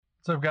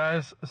What's up,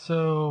 guys?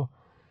 So,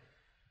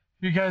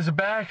 you guys are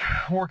back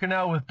working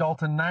out with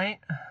Dalton Knight.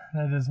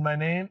 That is my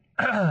name.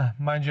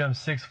 Mind you, I'm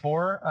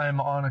 6'4". I'm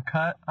on a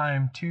cut.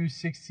 I'm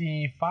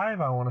 265,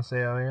 I want to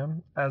say I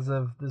am, as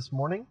of this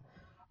morning.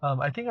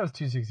 I think I was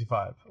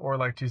 265 or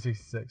like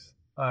 266.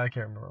 I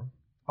can't remember.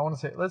 I want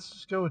to say, let's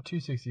just go with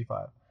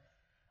 265.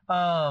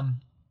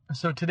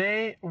 So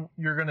today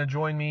you're going to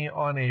join me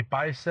on a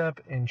bicep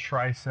and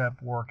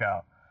tricep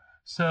workout.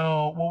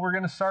 So what we're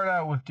going to start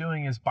out with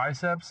doing is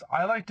biceps.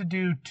 I like to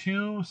do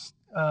two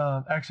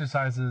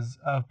exercises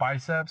of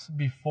biceps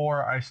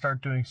before I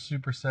start doing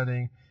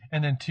supersetting,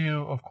 and then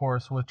two, of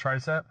course, with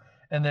tricep,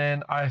 and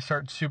then I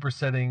start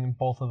supersetting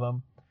both of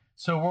them.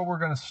 So what we're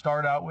going to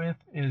start out with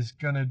is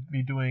going to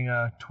be doing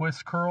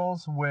twist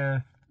curls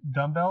with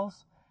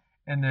dumbbells,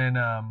 and then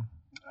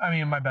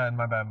my bad.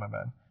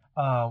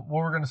 What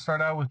we're going to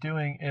start out with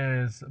doing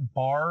is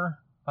bar,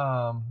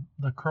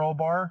 the curl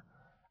bar.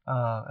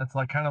 It's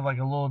like kind of like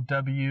a little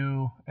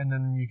W, and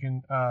then you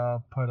can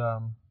put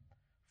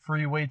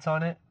free weights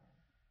on it.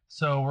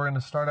 So we're going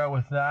to start out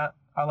with that.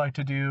 I like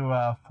to do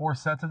 4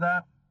 sets of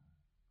that,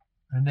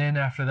 and then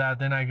after that,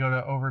 then I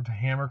go over to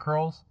hammer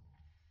curls,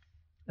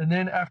 and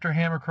then after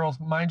hammer curls,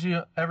 mind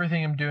you,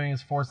 everything I'm doing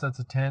is 4 sets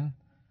of 10.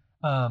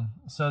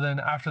 So then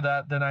after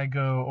that, then I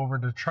go over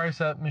to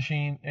tricep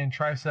machine, and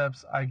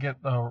triceps, I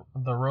get the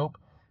rope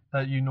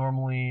that you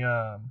normally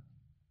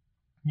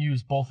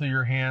use both of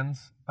your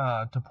hands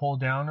to pull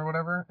down or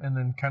whatever, and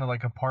then kind of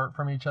like apart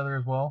from each other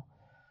as well.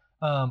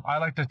 I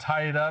like to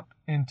tie it up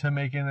into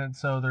making it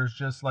so there's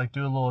just like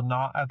do a little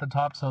knot at the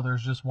top, so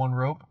there's just one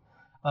rope.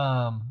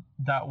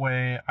 That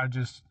way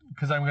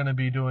because I'm going to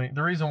be doing,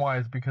 the reason why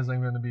is because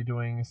I'm going to be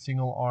doing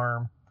single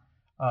arm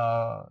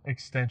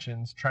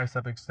extensions,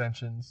 tricep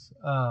extensions,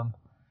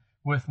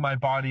 with my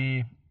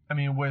body,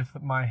 with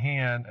my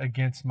hand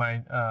against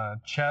my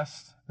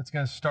chest. It's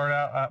going to start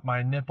out at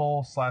my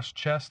nipple /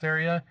 chest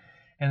area,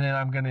 and then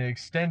I'm going to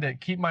extend it,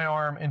 keep my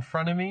arm in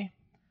front of me,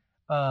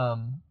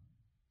 and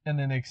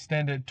then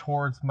extend it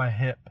towards my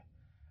hip,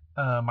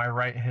 my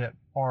right hip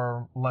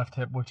or left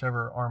hip,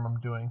 whichever arm I'm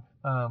doing.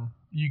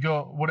 You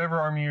go, whatever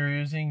arm you're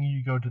using,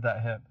 you go to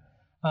that hip.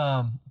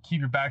 Keep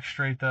your back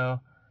straight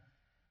though.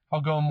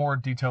 I'll go in more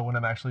detail when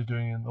I'm actually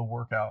doing the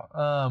workout.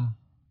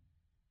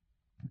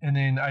 And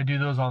then I do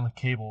those on the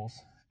cables.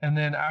 And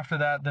then after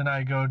that, then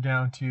I go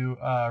down to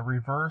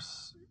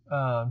reverse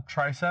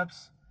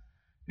triceps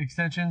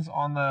extensions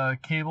on the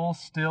cable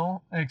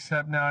still,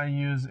 except now I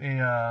use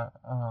a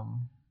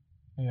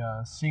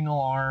single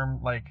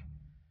arm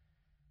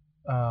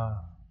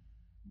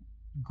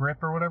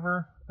grip or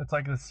whatever. It's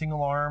like a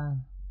single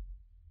arm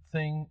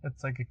thing.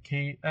 It's like a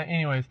K.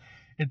 Anyways,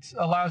 it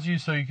allows you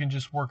so you can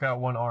just work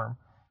out one arm.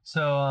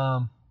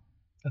 So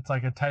it's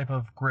like a type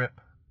of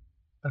grip.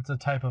 It's a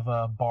type of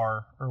a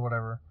bar or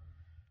whatever.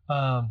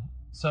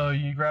 So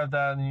you grab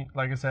that, and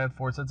like I said,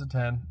 4 sets of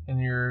 10,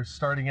 and you're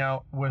starting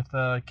out with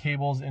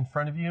cables in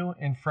front of you,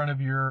 in front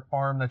of your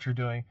arm that you're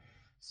doing.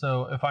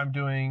 So if I'm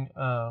doing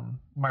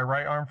my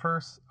right arm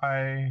first,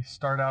 I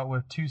start out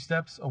with 2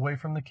 steps away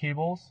from the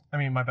cables.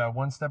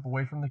 1 step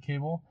away from the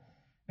cable,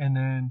 and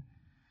then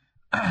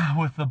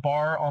with the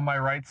bar on my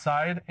right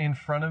side in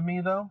front of me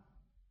though,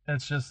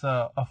 it's just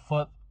a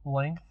foot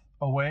length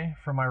away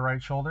from my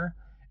right shoulder.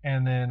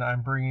 And then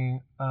I'm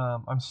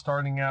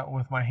starting out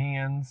with my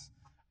hands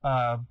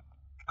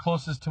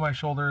closest to my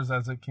shoulders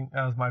as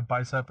my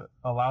bicep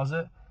allows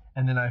it,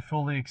 and then I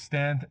fully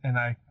extend, and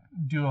I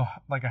do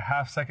a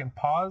half-second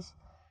pause,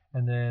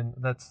 and then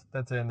that's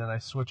it, and then I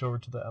switch over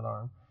to the other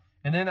arm.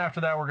 And then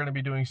after that, we're going to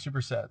be doing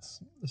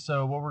supersets.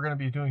 So what we're going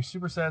to be doing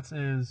supersets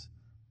is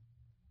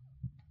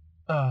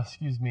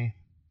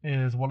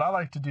is what I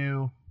like to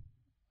do.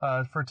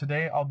 For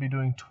today, I'll be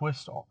doing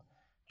twist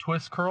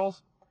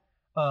curls.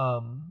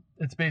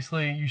 It's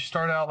basically, you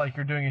start out like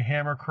you're doing a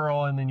hammer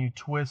curl, and then you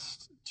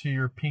twist to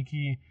your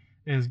pinky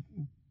is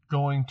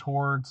going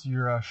towards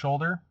your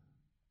shoulder,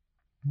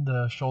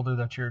 the shoulder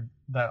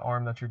that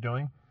arm that you're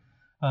doing.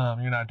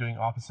 You're not doing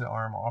opposite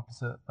arm,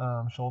 opposite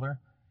shoulder.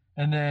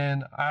 And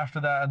then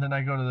after that, and then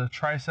I go to the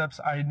triceps.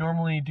 I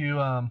normally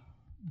do,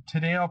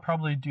 today I'll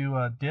probably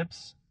do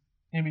dips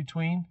in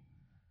between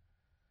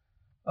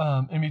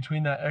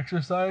that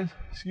exercise.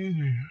 Excuse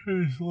me,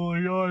 it's a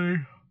little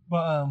yawning.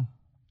 But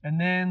and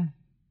then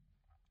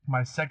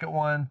my second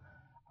one,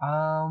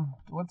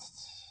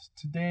 what's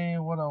today?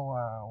 What do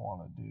I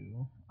want to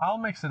do? I'll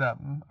mix it up.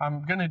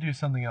 I'm gonna do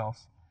something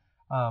else,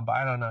 but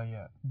I don't know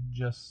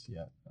just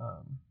yet.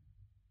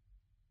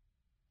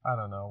 I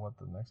don't know what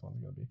the next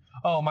one's gonna be.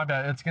 Oh, my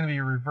bad. It's gonna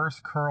be reverse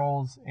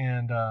curls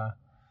and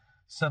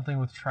something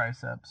with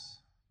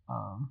triceps.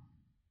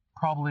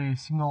 Probably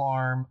single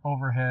arm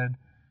overhead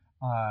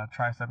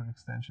tricep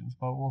extensions,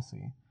 but we'll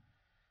see.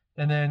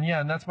 And then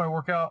and that's my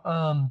workout.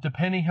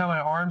 Depending how my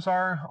arms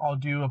are, I'll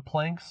do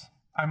planks.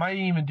 I might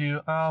even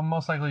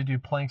most likely do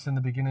planks in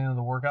the beginning of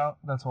the workout.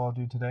 That's what I'll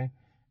do today,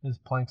 is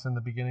planks in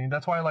the beginning.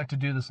 That's why I like to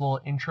do this little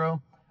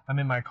intro. I'm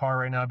in my car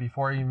right now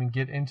before I even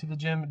get into the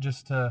gym,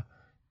 just to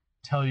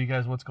tell you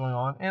guys what's going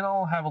on, and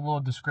I'll have a little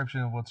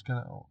description of what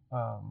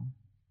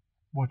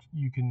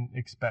you can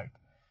expect.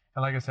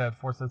 And like I said,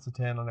 4 sets of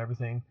 10 on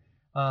everything.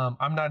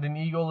 I'm not an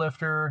ego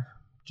lifter,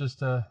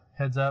 just a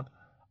heads up.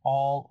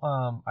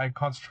 I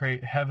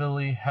concentrate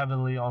heavily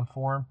on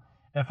form.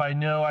 If I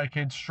know I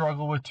could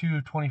struggle with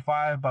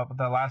 225, but with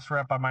that last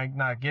rep I might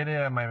not get it,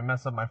 I might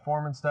mess up my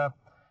form and stuff,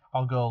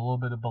 I'll go a little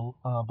bit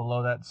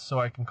below that so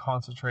I can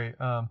concentrate.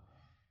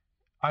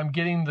 I'm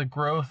getting the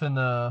growth and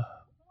the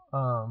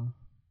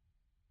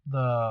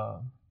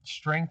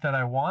strength that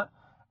I want,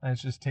 and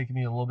it's just taking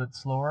me a little bit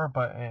slower,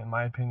 but in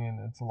my opinion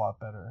it's a lot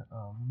better,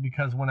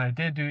 because when I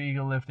did do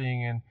ego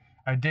lifting and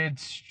I did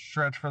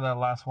stretch for that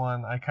last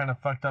one, I kind of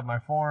fucked up my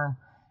form,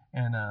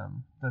 and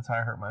that's how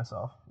I hurt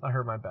myself. I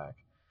hurt my back.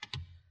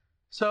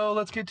 So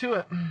let's get to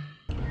it.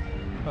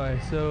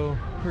 Alright, so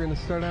we're going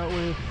to start out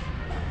with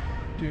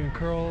doing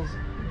curls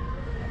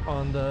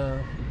on the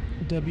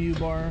W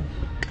bar,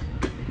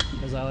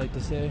 as I like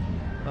to say.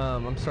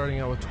 I'm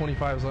starting out with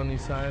 25s on each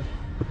side.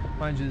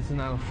 Mind you, this is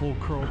not a full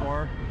curl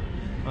bar.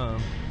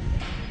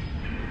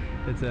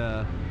 It's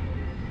I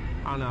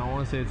don't know, I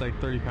want to say it's like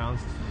 30 pounds,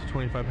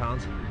 25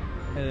 pounds.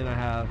 And then I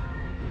have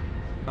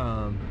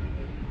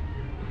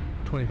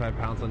 25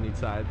 pounds on each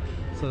side.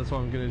 So that's what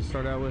I'm going to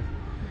start out with,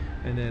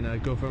 and then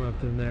go from up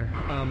from there.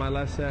 My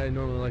last set, I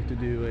normally like to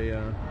do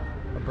a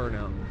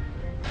burnout.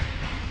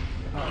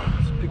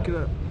 Let's pick it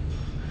up.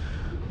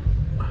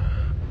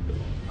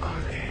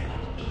 Okay.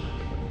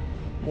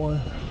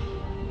 1,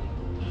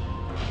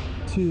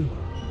 2,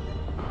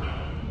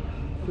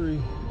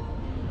 3,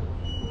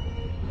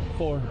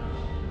 4,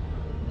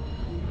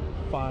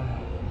 5,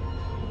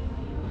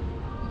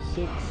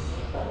 6,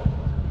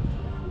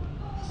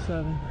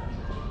 7,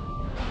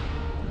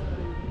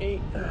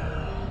 8,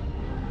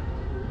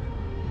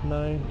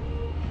 9,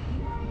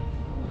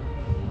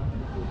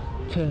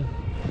 10.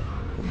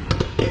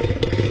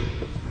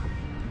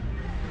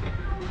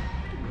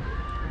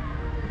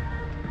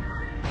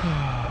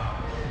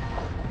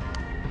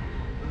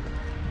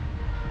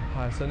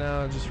 Alright, so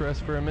now just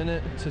rest for a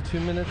minute to 2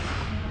 minutes.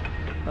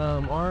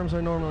 Arms,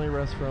 I normally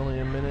rest for only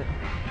a minute.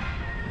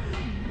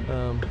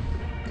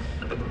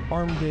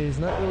 Arm day is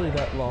not really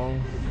that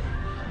long,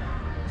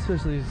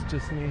 especially it's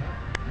just me.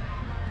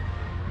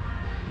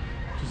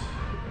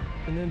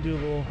 And then do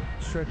little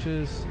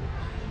stretches,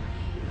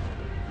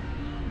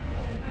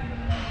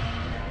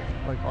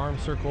 like arm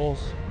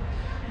circles,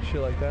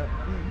 shit like that.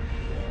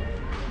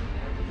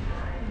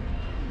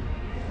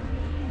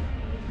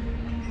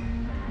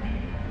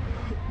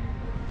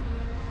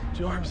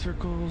 Do arm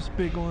circles,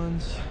 big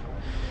ones,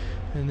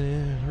 and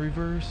then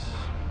reverse.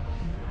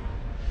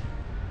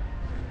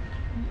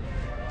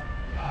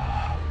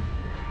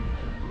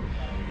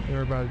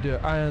 We're about to do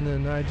it. And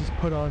then I just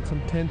put on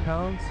some 10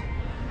 pounds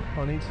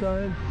on each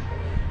side.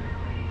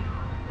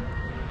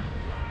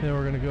 And then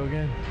we're gonna go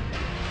again.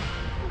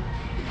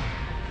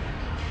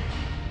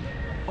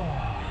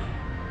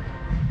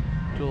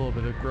 Do a little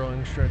bit of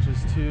growing stretches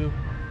too.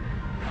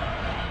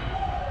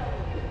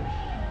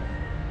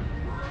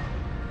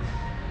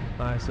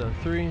 Alright, so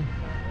 3,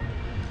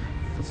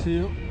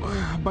 2.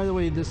 By the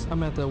way,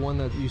 I'm at the one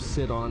that you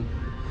sit on.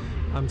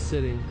 I'm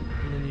sitting,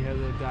 and then you have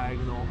the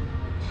diagonal.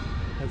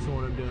 That's the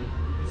one I'm doing.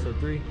 So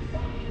 3,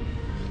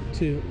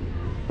 2,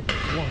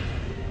 1.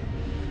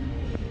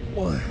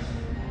 1,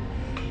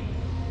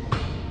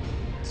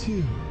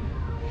 2,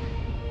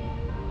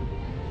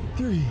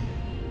 3,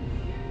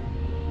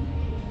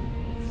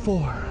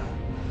 4,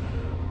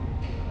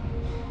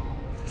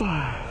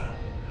 5,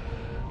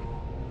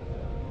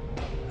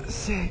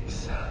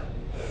 6,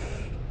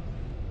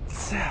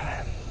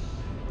 7,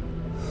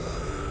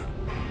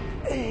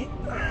 8,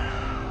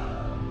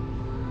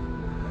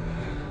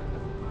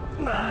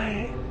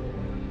 9,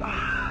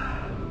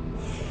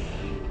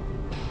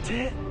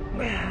 10.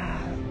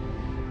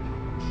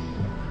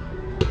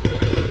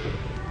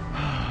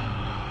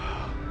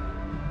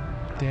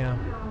 Damn.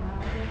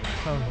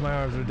 Oh, my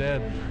arms are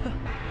dead.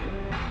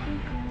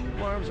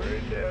 My arms are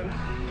already dead.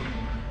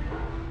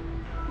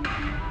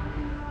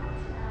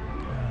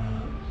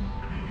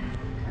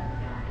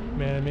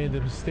 Man, I made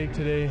the mistake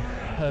today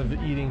of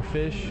eating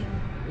fish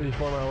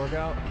before my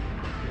workout.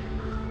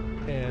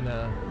 And,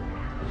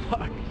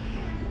 fuck.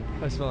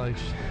 I smell like,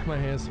 my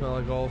hands smell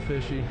like all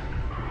fishy.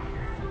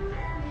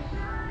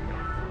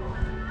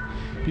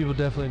 People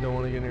definitely don't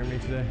want to get near me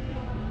today.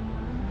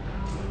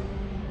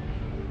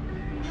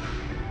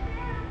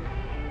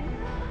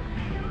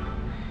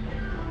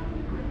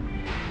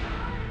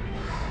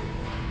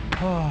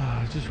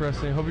 Just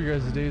resting. Hope you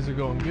guys' days are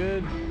going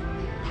good.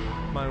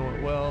 Mine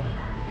went well.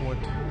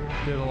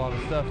 Did a lot of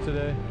stuff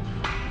today.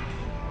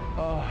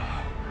 Oh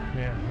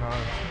man,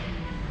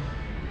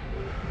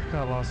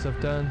 got a lot of stuff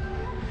done.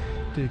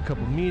 Did a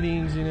couple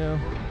meetings, you know,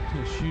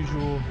 just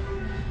usual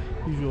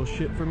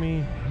shit for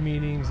me.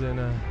 Meetings and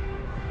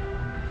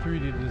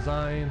 3D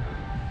design.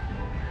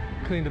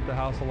 Cleaned up the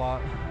house a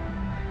lot.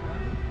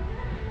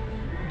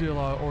 Did a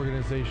lot of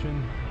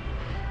organization.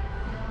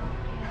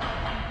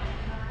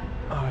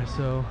 Alright,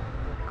 so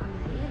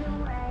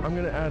I'm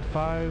gonna add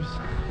 5s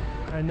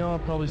I know I'll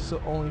probably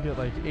still only get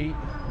like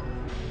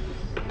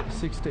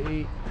 6 to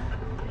 8,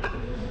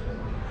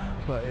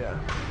 but yeah.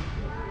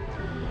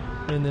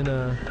 And then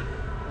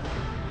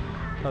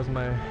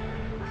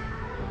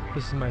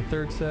this is my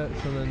third set,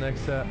 so the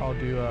next set I'll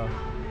do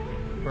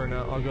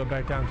burnout. I'll go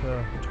back down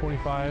to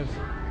 25s,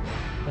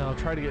 and I'll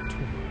try to get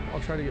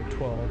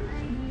 12.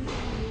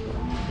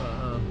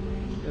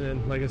 And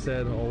then, like I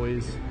said,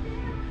 always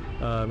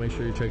make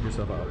sure you check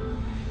yourself out.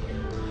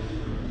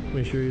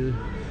 Make sure you're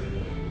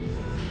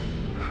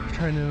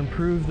trying to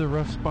improve the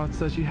rough spots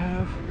that you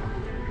have,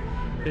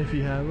 if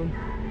you have them.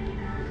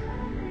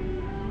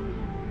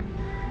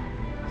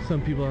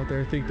 Some people out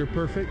there think they're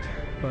perfect,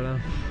 but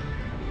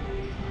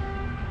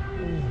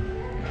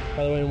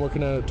by the way, I'm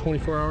working at a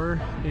 24-hour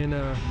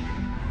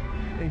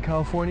in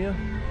California.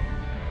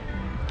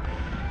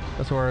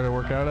 That's where I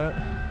work out at.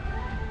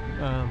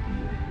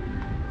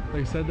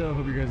 Like I said though, I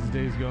hope your guys'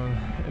 day is going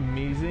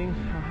amazing.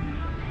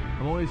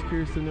 I'm always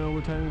curious to know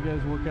what time you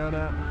guys work out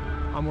at.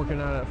 I'm working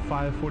out at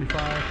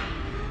 5:45.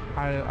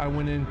 I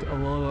went in a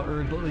little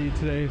early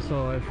today,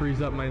 so I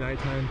freeze up my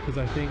nighttime, because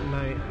I think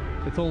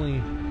it's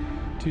only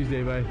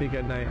Tuesday, but I think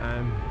at night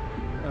I'm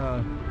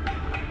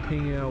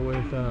hanging out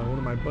with one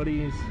of my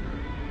buddies.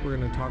 We're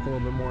gonna talk a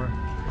little bit more,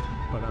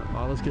 but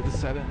let's get this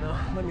set in now.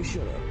 Let me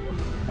shut up.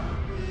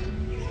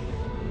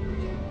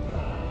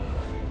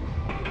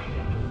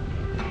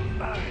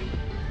 Alright.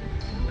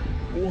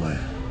 1,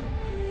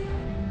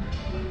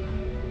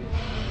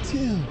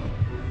 2,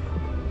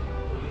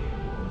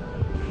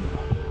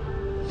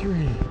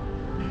 3,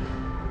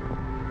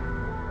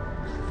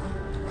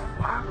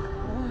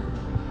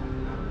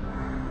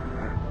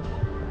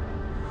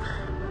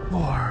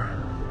 4.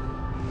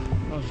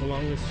 That was the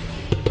longest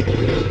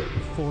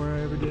 4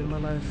 I ever did in my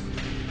life.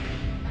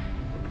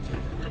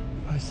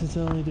 Since I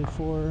only did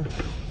 4,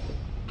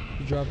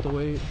 drop the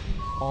weight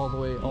all the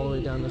way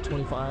down to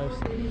 25s,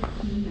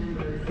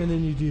 and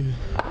then you do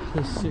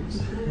the 6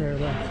 that are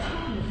left.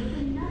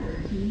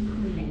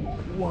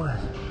 1,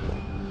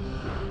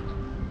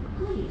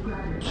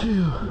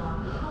 2,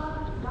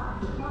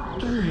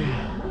 3,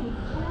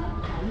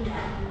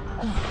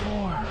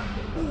 4,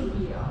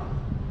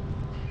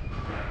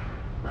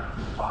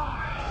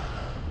 5,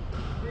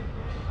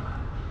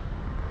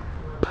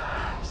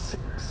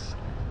 6.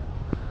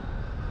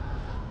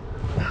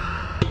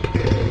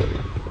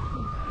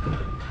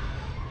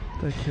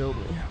 That killed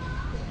me.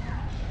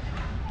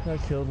 That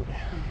killed me.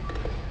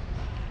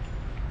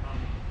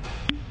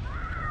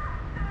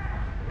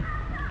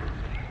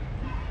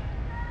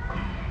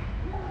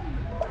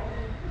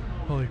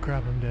 Holy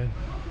crap, I'm dead.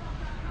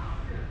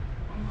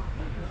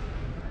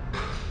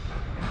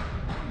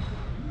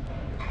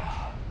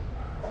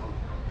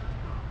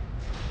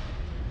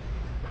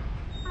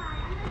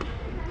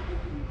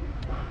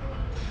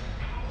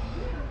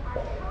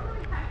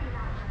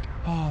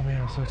 Oh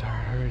man, I'm so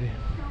tired already.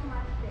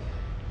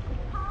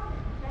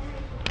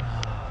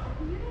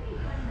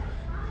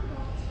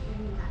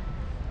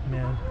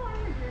 Man,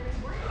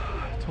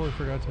 I totally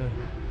forgot to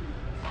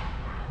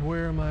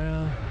wear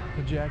my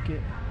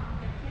jacket.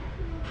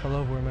 I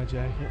love wearing my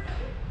jacket.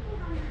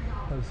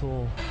 I have this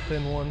little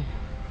thin one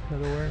that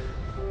I wear.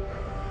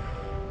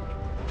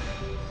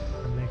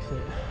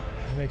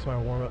 It makes my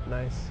warm up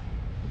nice.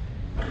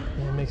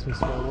 And it makes me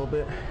sweat a little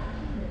bit.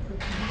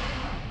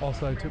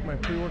 Also, I took my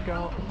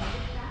pre-workout.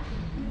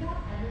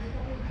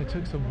 I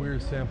took some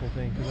weird sample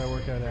thing because I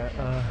work out at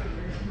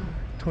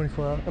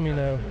 24 hour.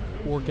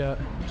 Work at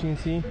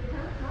GNC.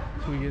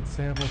 So we get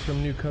samples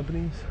from new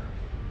companies.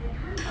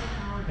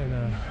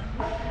 And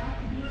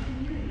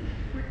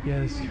yeah,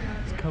 this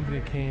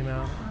company came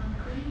out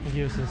and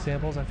gave us some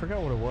samples. I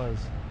forgot what it was,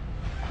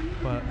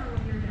 but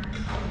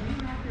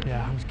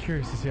yeah, I was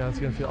curious to see how it's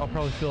gonna feel. I'll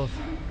probably feel it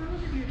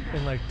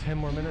in like 10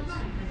 more minutes,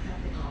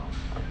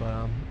 but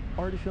I'm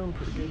already feeling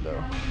pretty good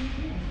though.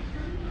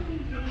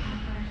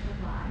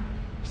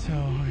 So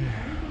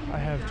yeah, I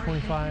have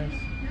 25s.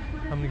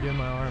 I'm gonna give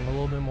my arm a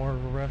little bit more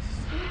of a rest,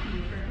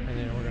 and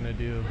then we're gonna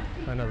do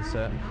another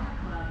set.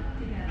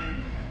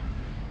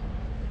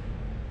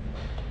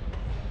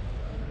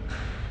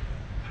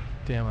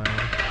 Damn,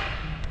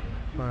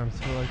 my arms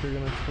feel like they're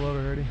gonna explode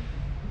already.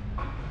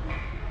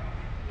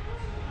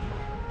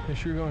 Make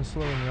sure you're going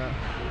slow and not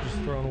just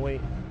throwing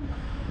weight,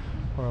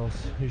 or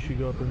else you should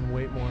go up and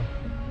weight more.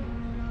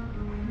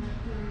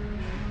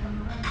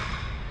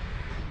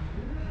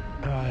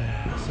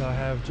 So I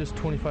have just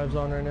 25s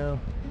on right now.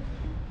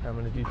 I'm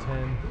gonna do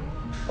 10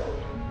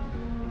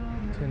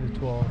 to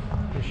 12.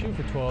 I shoot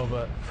for 12,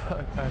 but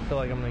I feel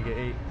like I'm gonna get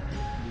 8.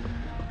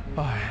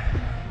 Alright,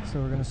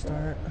 so we're gonna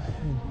start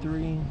in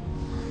 3,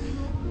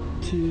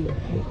 2,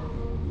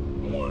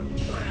 1.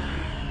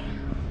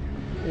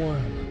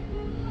 1,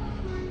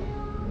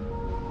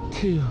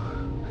 2,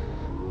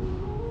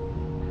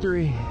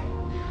 3,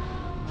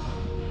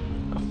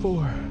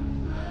 4,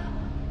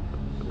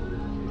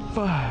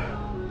 5,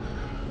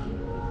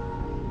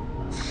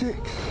 6,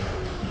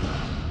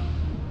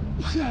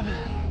 7,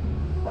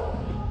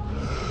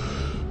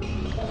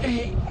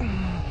 8,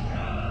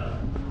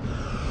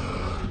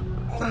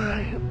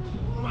 9,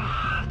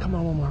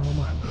 Come on, one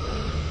more.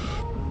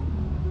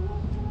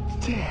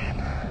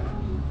 10.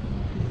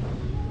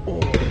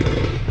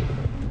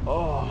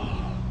 Oh.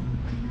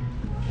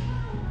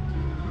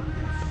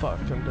 Fuck,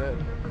 I'm dead.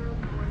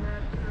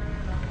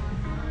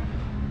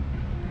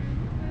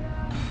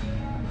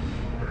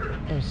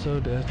 I'm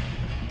so dead.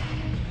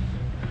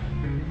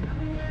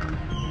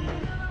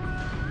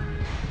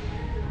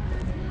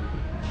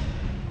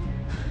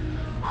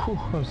 Whew,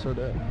 I'm so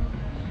dead.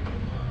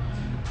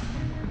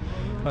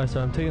 Alright,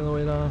 so I'm taking the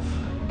weight off.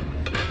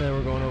 Then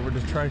we're going over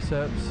to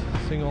triceps,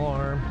 single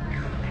arm,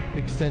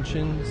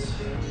 extensions.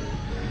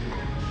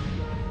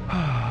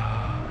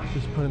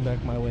 Just putting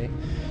back my weight.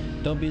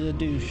 Don't be the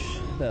douche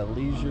that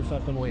leaves your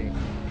fucking weight.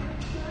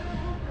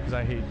 Because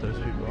I hate those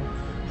people.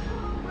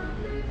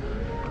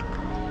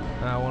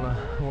 And I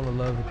wanna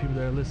love the people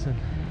that listen.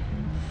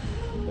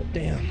 But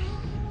damn,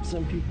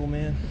 some people,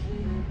 man.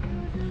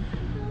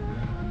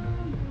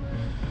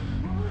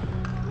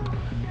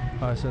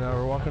 Alright, so now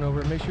we're walking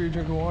over. Make sure you're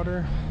drinking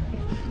water.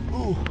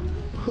 Ooh.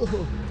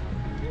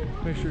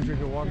 Make sure you're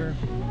drinking water.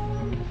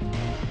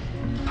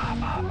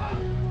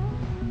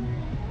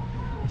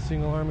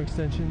 Single arm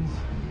extensions.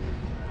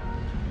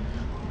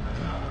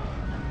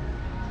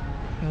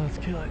 Yeah, let's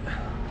kill it.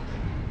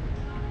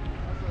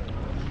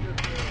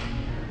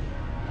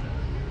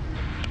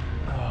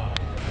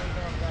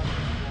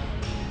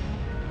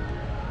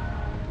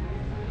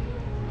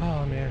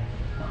 Oh man,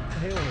 I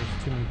hate when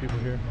there's too many people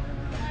here.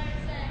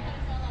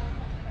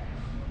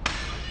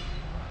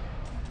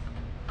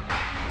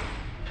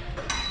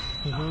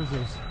 There's always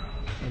those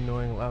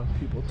annoying loud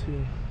people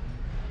too,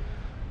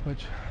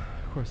 which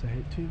of course I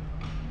hate too.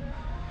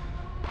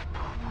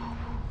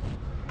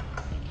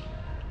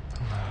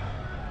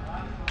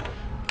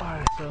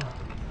 Alright, so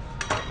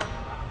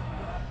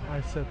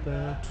I set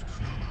that.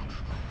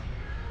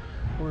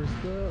 Where's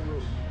the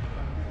rope?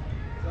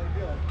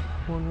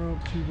 1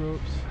 rope, 2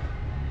 ropes.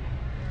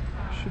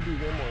 Should be 1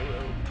 more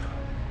rope.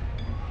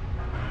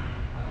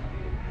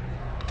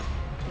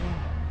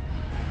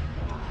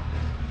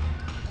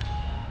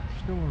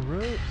 There's no more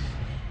ropes.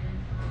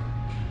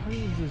 How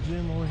does the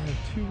gym only have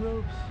 2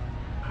 ropes?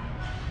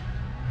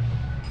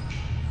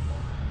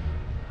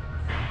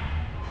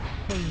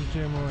 How does the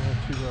gym only have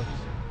 2 ropes?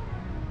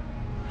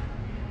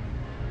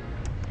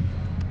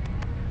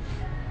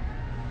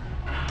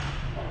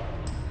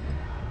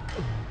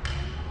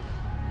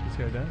 This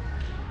guy done?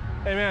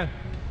 Hey man,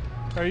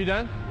 are you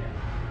done?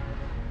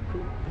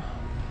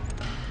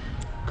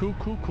 Cool.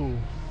 Cool.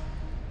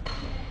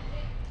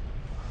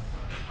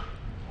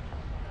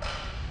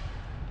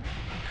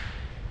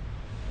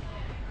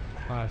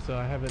 Alright, so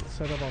I have it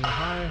set up on the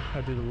high.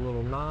 I do the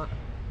little knot.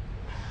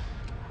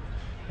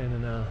 And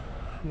then I'm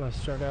going to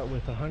start out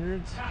with the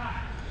hundreds.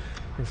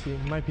 And see,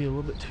 it might be a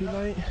little bit too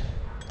light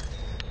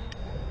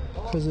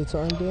because it's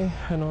arm day.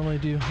 I normally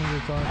do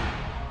hundreds on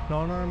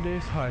non-arm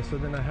days. Alright, so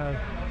then I have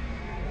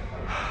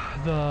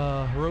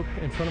the rope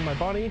in front of my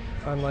body.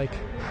 I'm like,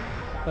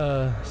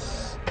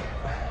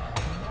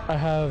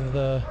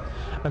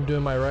 I'm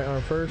doing my right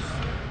arm first.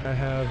 I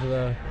have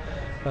the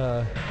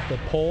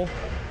pole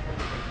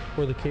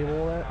where the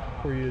cable at,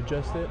 where you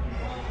adjust it.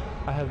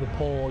 I have the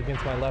pole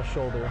against my left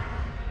shoulder.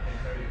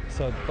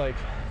 So like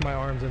my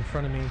arm's in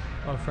front of me,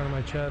 in front of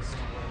my chest,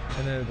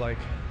 and then it like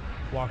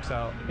walks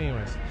out.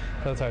 Anyways,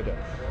 that's how I do it.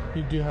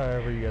 You do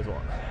however you guys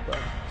want. But,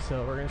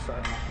 so we're gonna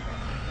start.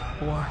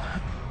 1,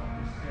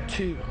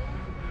 2,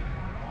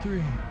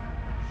 3,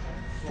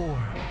 4,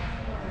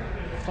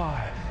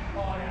 5,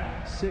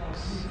 6,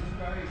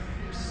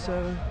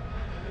 7,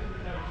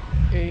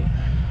 8,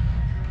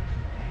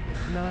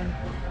 9,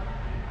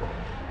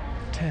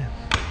 10.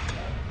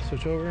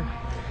 Switch over.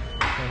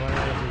 And my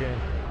arms again.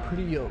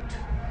 Pretty yoked.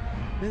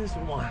 This is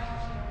 1,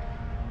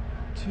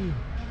 2,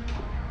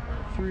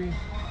 3,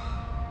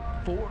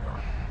 4,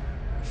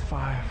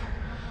 5,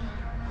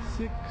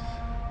 6,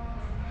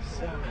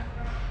 7,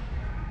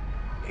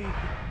 8,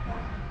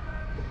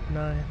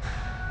 9,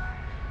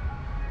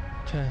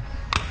 10.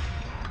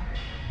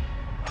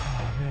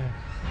 Oh man.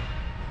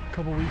 A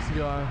couple weeks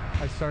ago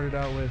I started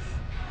out with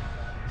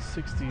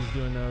 60s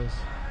doing those.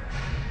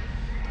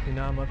 And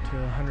now I'm up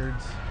to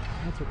hundreds.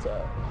 That's what's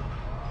up.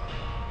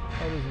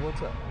 That is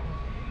what's up.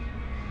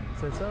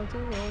 Said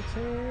something won't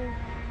say.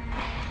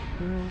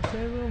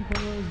 Say when I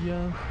was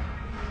young.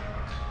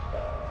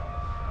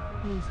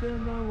 He said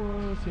I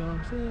was young.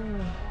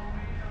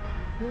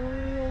 We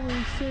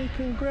always say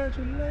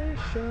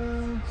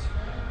congratulations.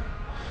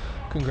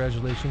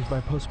 Congratulations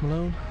by Post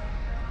Malone.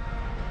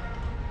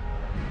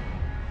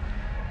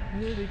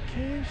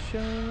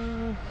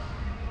 Dedication.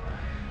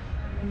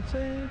 It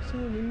takes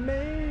and we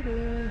made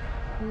it.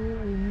 We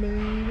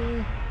made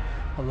it.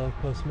 I love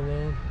Post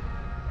Malone.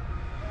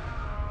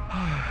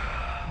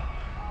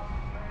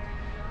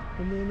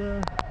 And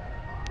then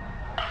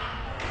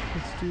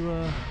let's do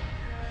that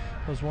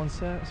was 1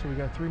 set, so we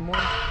got 3 more.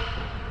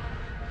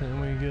 And then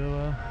we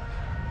go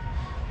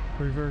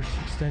reverse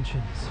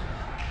extensions.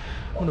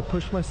 I'm gonna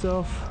push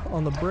myself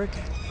on the brick.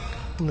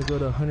 I'm gonna go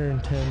to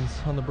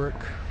 110s on the brick.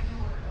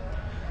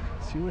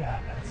 See what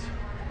happens.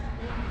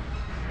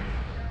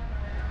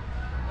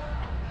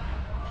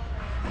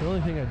 The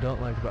only thing I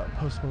don't like about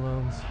Post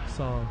Malone's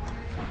song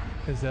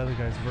is the other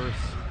guy's verse.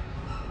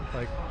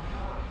 Like,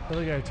 the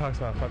other guy talks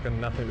about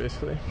fucking nothing,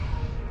 basically.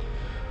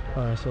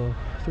 Alright, so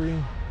 3,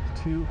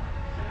 2,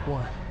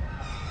 1.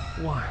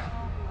 1,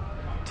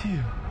 2,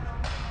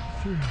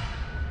 3,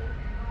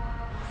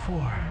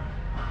 4,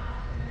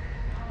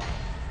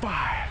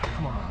 5.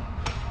 Come on.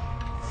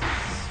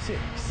 6,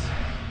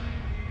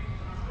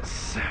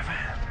 7,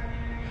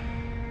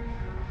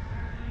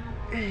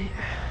 8.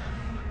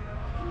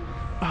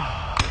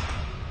 Oh.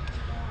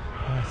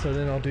 So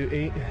then I'll do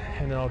 8,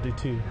 and then I'll do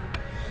 2.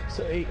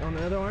 So 8 on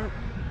the other arm.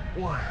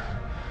 1,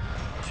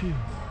 2,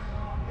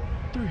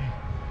 3,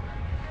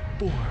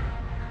 4,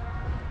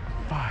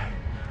 5,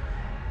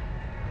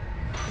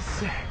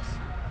 6,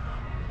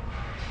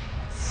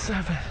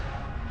 7,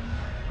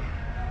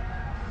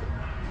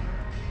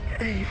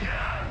 8.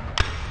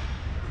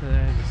 And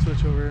then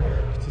switch over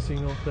to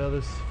single the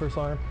other first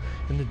arm,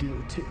 and then do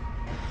the 2.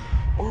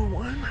 Or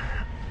 1,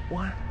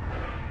 1,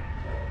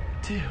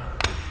 2.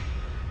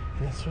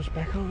 And then switch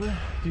back over,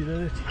 do the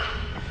other 2.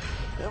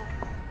 Yep.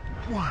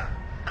 1,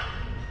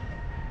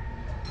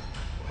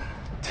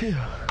 2.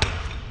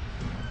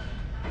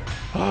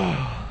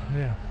 Oh,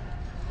 yeah.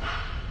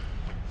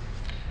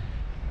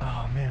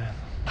 Oh, man.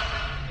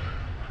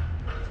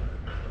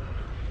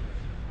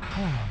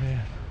 Oh,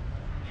 man.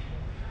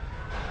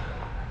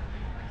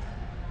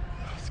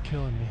 It's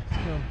killing me. It's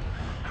killing me.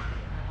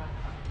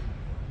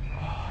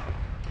 Oh.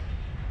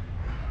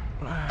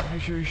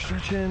 Make sure you're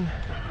stretching.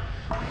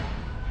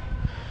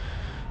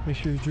 Make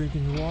sure you're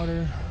drinking your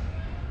water.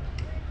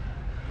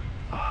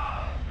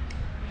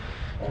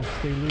 Just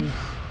stay loose.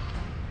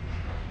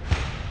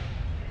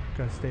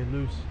 Gotta stay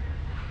loose.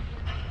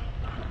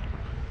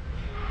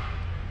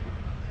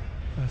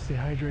 Gotta stay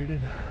hydrated.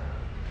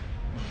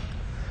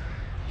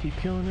 Keep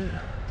killing it.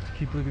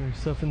 Keep looking at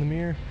yourself in the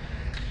mirror.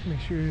 Make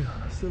sure you're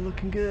still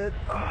looking good.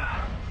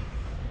 A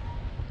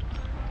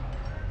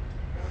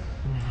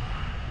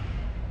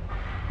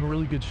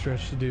really good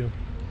stretch to do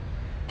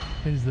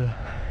is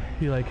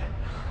you like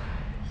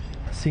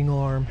single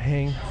arm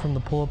hang from the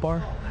pull-up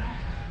bar.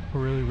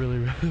 Really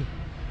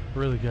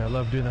good. I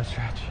love doing that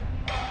stretch.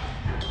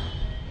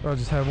 Or I'll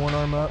just have one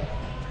arm up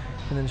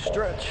and then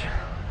stretch.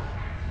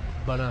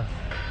 But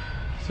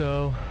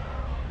so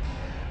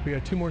we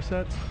got 2 more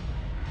sets.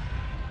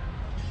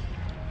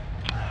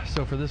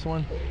 So for this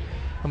one,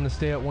 I'm gonna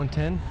stay at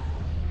 110.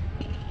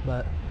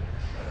 But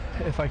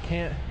if I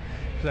can't,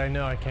 because I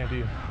know I can't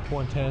do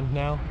 110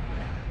 now,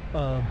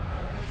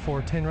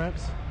 for 10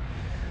 reps,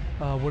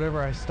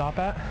 whatever I stop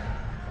at,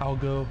 I'll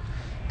go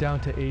down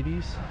to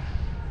 80s.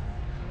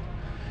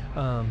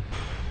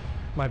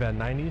 My bad,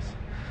 90s.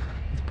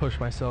 Let's push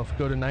myself,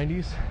 go to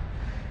 90s,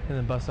 and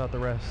then bust out the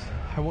rest.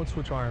 I won't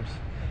switch arms.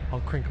 I'll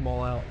crank them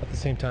all out at the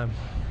same time.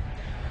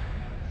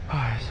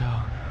 Alright,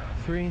 so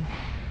 3,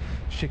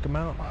 shake them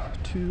out.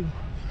 2,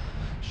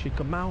 shake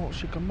them out,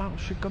 shake them out,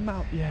 shake them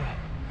out. Yeah.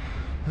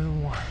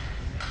 And 1.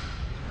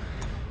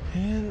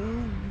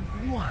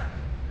 And 1,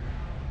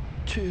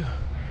 2,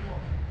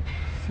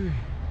 3,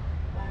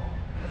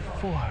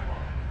 4,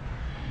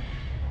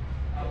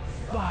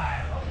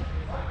 5.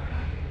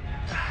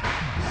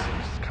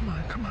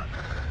 Come on.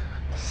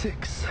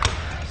 6.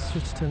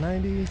 Switch to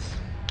 90s.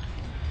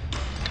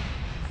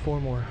 4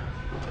 more.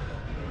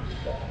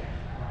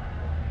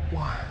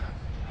 1,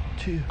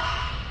 2,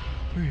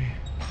 3.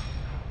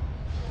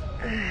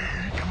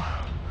 And come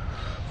on.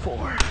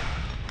 4.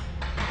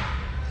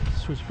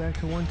 Switch back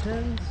to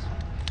 110s.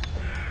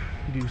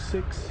 You do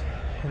 6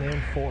 and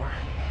then 4.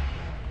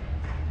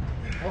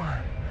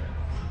 1,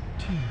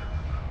 2,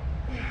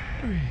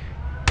 3,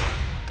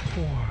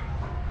 4,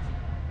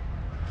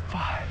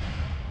 5.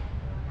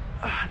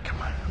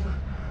 Come on.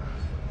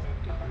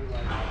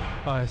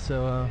 Alright,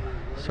 so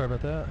sorry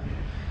about that.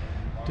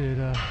 Did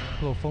a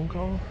little phone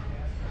call.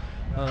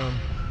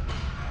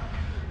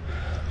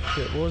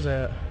 Shit, what was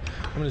that?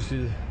 I'm gonna just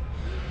do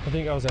I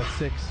think I was at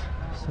 6.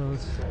 So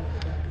let's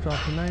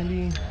drop to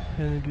 90 and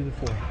then do the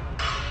 4.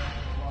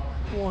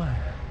 1,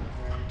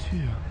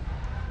 2,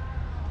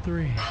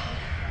 3,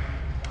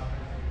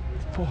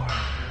 4.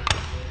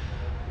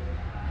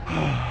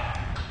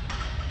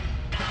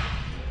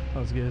 That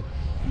was good.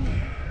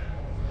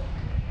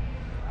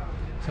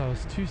 So it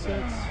was 2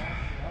 sets.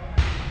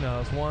 No, it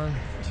was 1,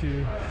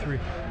 2, 3.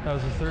 That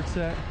was the 3rd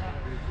set.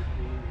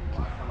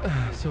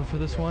 So for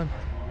this one,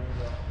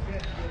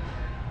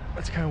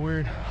 that's kind of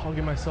weird. I'll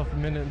give myself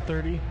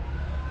 1:30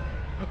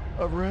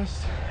 of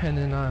rest, and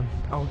then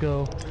I'll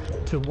go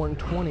to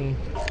 120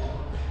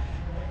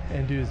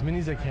 and do as many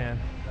as I can.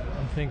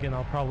 I'm thinking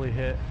I'll probably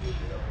hit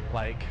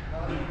like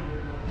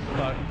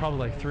probably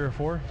like 3 or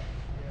 4,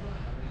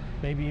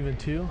 maybe even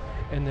 2,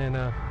 and then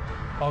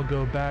I'll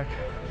go back.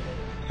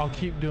 I'll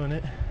keep doing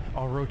it.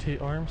 I'll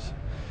rotate arms,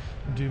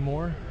 do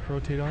more,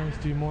 rotate arms,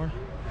 do more.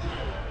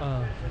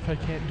 If I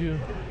can't do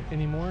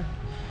any more,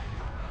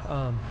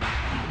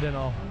 then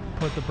I'll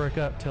put the brick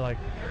up to like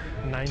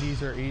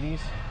 90s or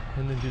 80s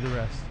and then do the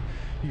rest.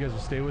 You guys will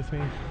stay with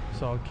me,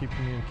 so I'll keep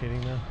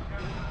communicating now.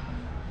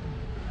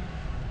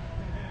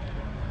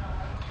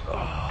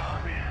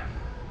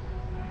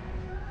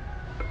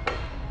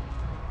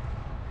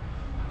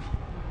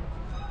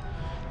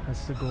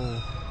 That's the goal.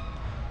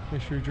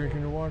 Make sure you're drinking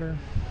your water.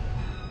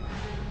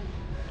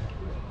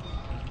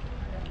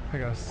 I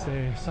gotta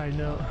say, side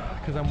note,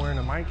 because I'm wearing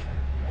a mic,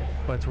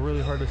 but it's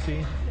really hard to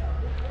see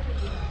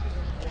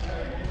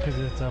because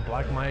it's a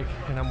black mic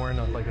and I'm wearing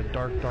like a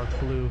dark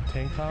blue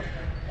tank top.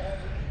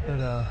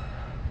 And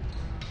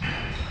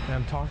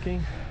I'm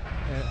talking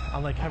and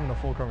I'm like having a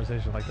full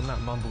conversation, like I'm not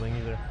mumbling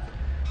either.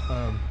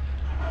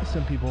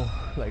 Some people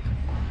like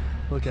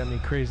look at me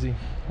crazy,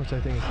 which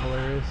I think is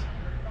hilarious.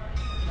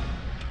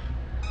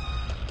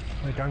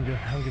 Like I'm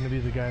gonna be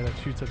the guy that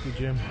shoots at the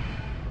gym.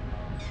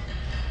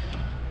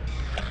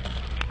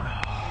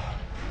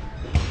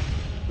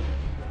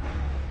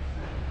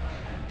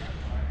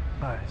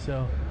 Alright,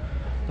 so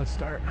let's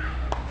start.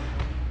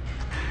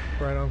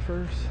 Right on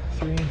first.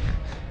 3,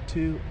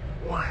 2,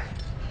 1.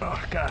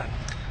 Oh God.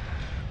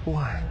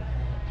 1,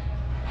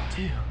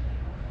 2,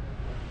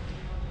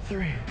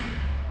 3.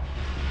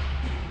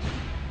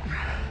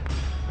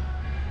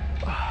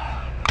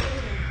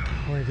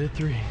 Already did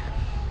 3.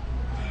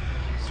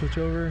 Switch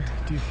over,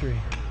 do 3.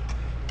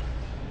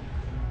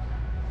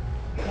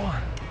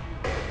 1,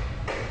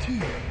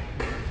 2,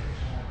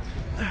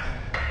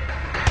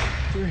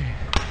 3.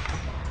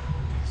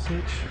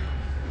 Switch.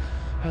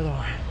 Other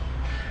way.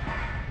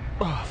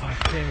 Oh fuck,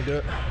 can't even do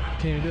it.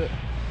 Can't even do it.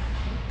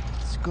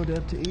 Let's go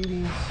up to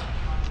 80s.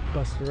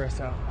 Bust the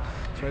rest out.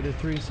 So I did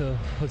 3, so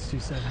let's do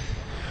 7.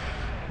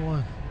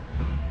 1,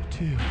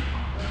 2,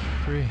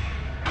 3,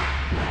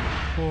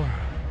 4,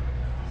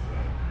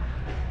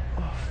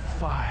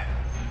 5,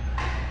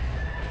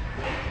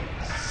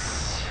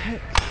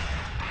 6.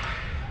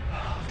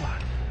 Oh,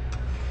 fuck.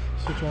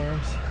 Switch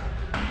arms.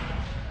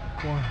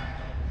 1,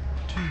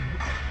 2,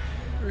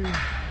 3,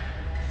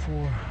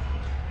 4,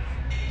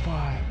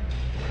 5,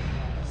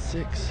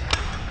 6.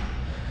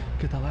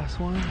 Get the last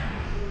one.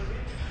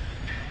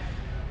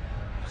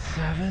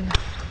 7.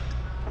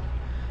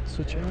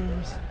 Switch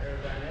arms.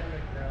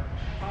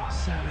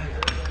 7.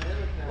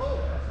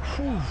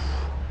 Whew.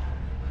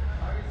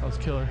 That was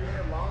killer.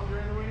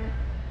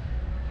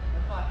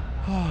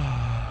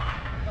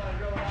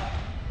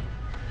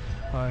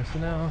 Alright, so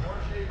now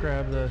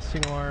grab the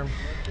single arm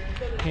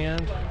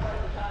hand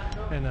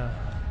and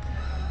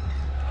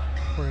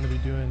we're going to be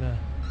doing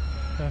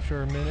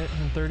after a minute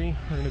and 30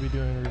 we're going to be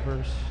doing a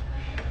reverse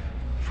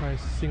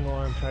single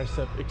arm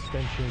tricep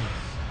extensions.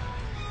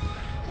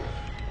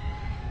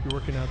 You're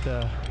working out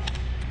the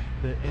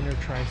inner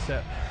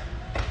tricep,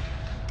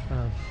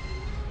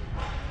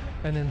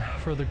 and then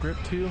for the grip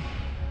too,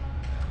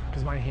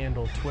 because my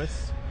handle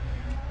twists,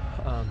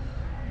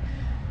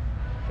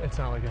 it's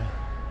not like a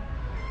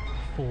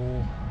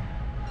full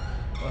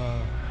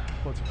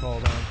what's it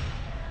called,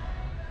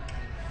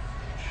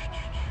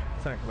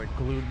 it's not like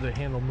glued, the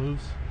handle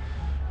moves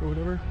or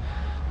whatever,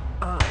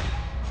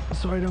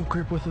 so I don't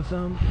grip with the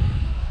thumb.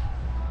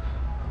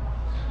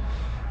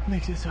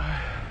 Makes it so,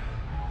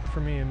 for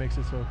me it makes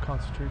it so it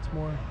concentrates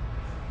more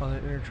on the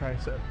inner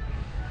tricep.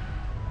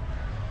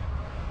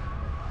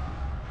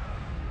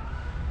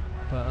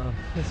 But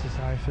this is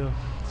how I feel.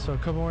 So a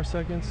couple more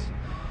seconds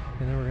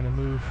and then we're gonna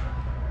move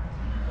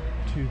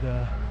to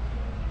the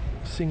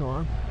single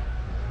arm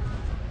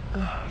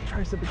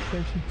tricep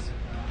extensions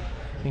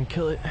and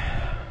kill it.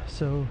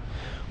 So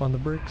on the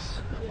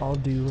bricks, I'll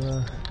do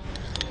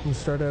we'll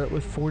start out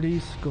with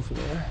 40s, go for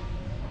there.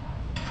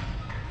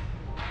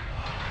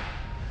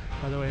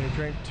 By the way, I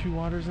drank 2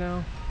 waters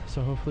now,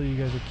 so hopefully you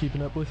guys are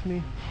keeping up with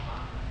me.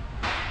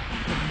 A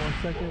couple more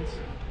seconds.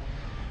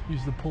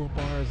 Use the pull-up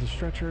bar as a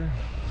stretcher.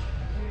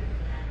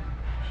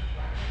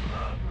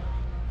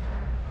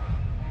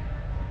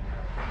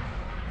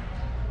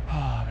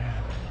 Oh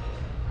man.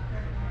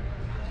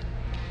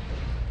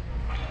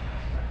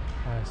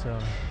 Alright, so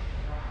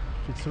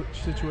get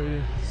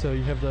situated. So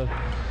you have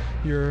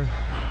you're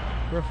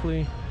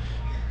roughly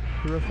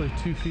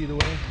 2 feet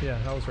away. Yeah,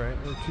 I was right.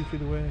 We're 2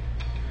 feet away.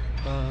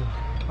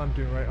 I'm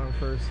doing right arm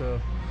first,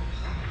 so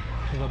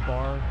the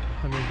bar,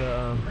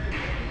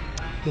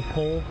 the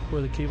pole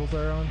where the cables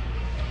are on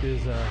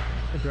is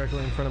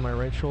directly in front of my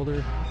right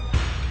shoulder.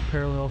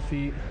 Parallel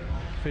feet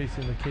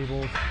facing the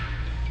cables,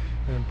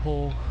 and then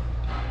pull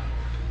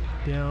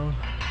down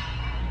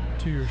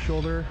to your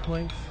shoulder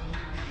length,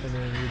 and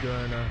then you're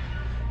doing a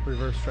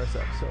reverse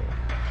tricep. So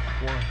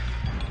 1,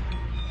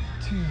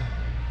 2,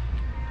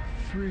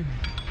 3,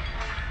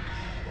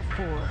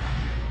 4,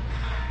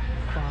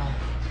 5,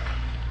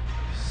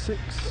 6,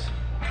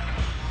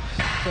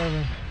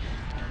 7,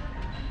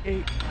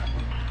 8,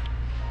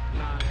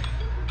 9,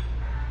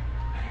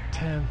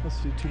 10. Let's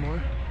do 2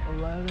 more.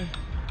 11,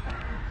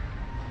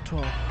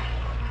 12.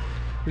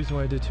 Reason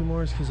why I did 2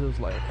 more is because it was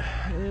light.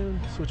 And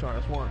switch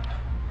arms. 1,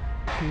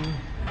 2,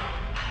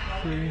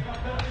 3,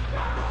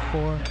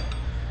 4,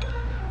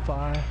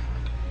 5,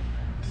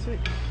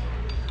 6,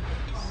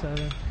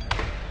 7,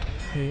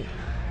 8,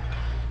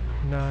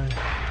 9,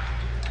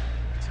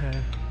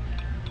 10,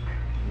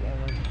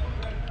 11,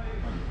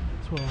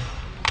 12.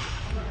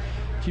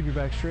 Keep your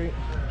back straight.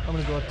 I'm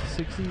gonna go up to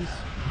 60s.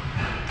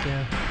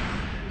 Yeah.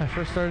 I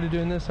first started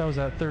doing this, I was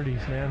at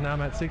 30s, man. Now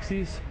I'm at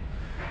 60s.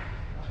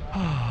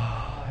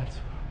 That's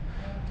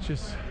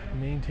just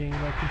maintaining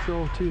my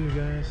control too,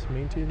 guys.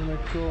 Maintaining my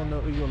control,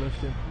 no ego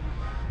lifting.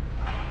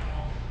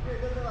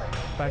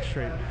 Back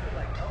straight.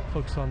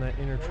 Focus on that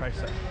inner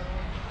tricep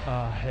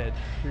head.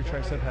 Your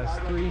tricep has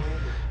 3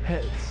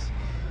 heads.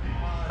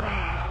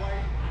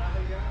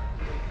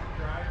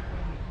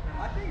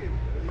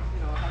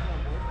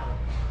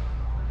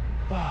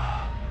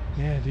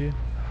 Yeah, dude.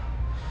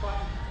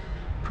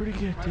 Pretty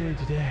good day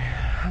today.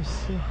 I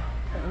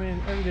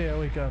mean, every day I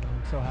wake up,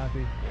 I'm so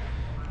happy,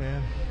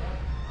 man.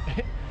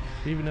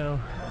 even though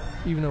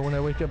when I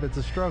wake up, it's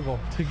a struggle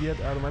to get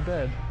out of my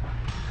bed.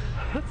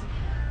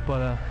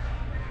 But I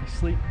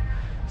sleep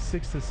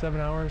 6 to 7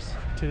 hours.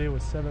 Today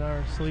was 7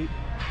 hours sleep,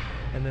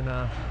 and then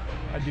I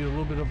do a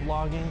little bit of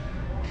vlogging.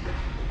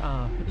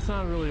 It's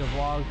not really a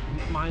vlog.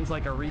 Mine's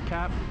like a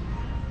recap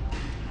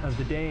of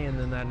the day, and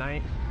then that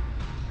night.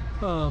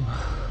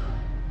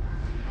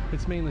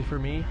 It's mainly for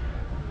me,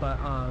 but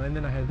and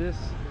then I have this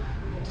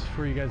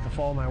for you guys to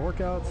follow my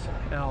workouts,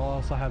 and I'll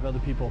also have other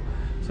people.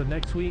 So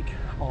next week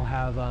I'll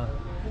have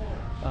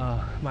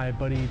my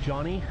buddy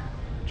Johnny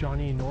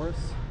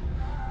Norris.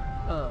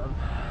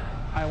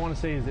 I want to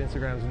say his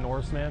Instagram is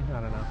Norrisman,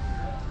 I don't know,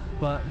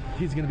 but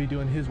he's gonna be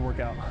doing his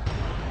workout,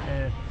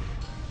 and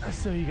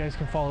so you guys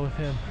can follow with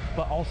him.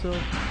 But also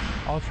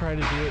I'll try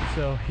to do it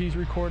so he's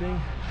recording,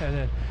 and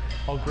then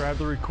I'll grab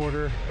the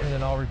recorder and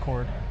then I'll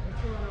record,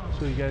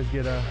 so you guys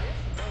get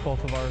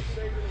both of ours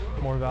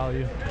more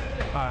value.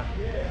 Alright,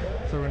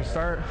 so we're gonna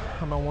start.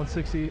 I'm on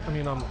 160.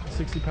 I'm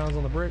 60 pounds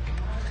on the brick.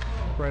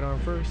 Right arm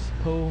first,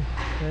 pull,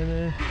 and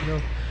then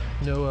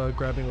no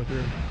grabbing with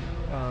your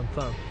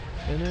thumb.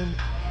 And then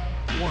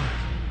 1,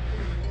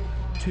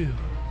 2,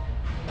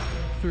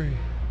 3,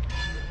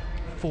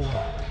 4,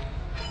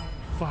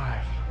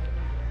 5,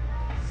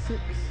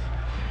 6,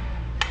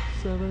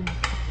 7,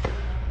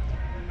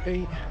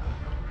 8,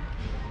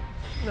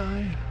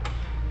 9,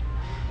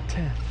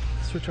 10.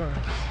 Switch arms.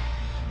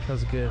 That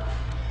was good.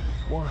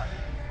 1,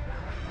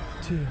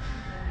 2,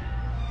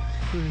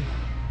 3,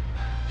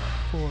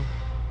 4,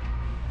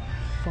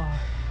 5,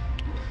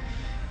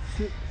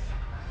 6,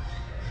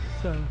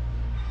 7,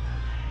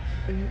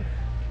 8,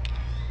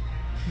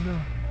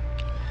 9,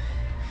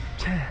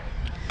 10.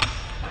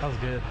 That was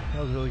good.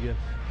 That was really good.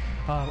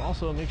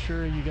 Also, make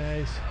sure you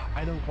guys,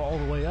 I don't go all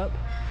the way up.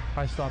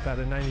 I stop at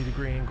a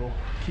 90-degree angle.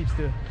 Keeps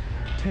the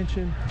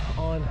tension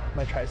on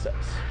my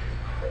triceps.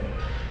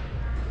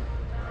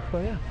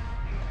 But yeah.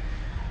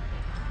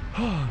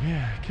 Oh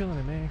yeah, killing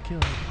it, man,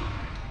 killing it.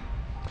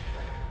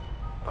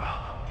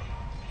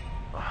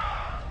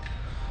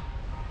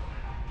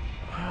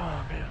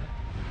 Oh man.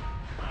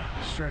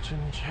 Stretching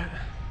and shit.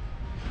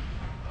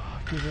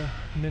 Give a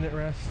minute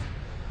rest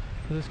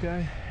for this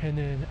guy, and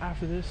then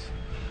after this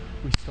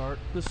we start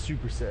the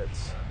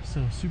supersets.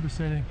 So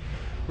supersetting,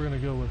 we're gonna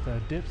go with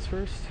dips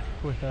first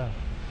with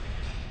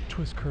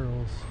twist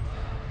curls.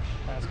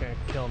 That's gonna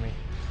kill me.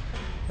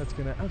 That's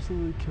gonna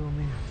absolutely kill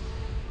me.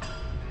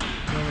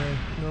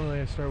 Normally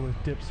I start with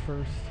dips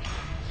first,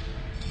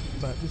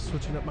 but just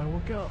switching up my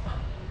workout.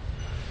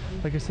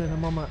 Like I said,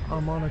 I'm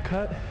on a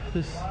cut.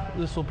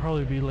 This will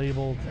probably be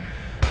labeled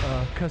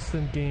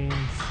Custom Gains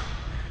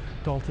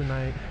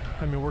Daltonite.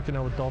 I've been working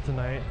out with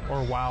Daltonite,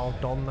 or Wow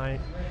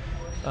Daltonite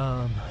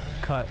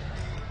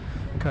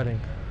cutting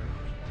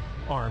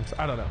arms.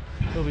 I don't know.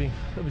 It'll be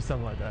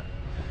something like that.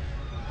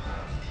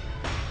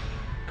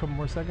 Couple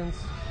more seconds.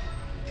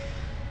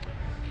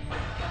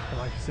 And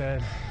like I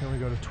said, then we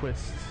go to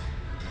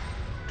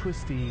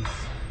twisties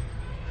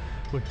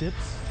with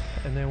dips,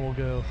 and then we'll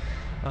go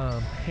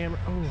hammer.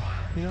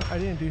 Oh, I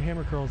didn't do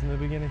hammer curls in the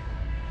beginning.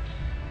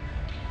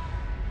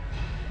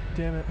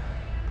 Damn it.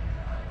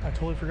 I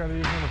totally forgot to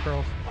do hammer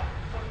curls.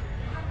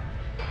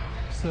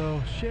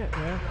 So, shit,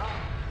 man.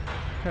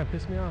 Kind of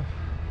pissed me off.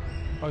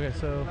 Okay,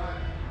 so,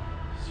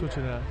 switch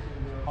it up.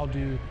 I'll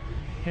do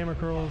hammer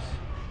curls,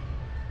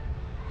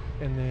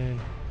 and then,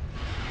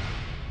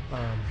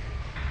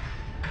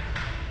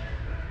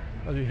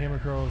 I'll do hammer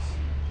curls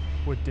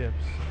with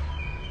dips.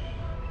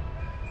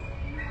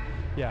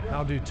 Yeah,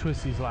 I'll do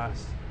twisties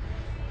last.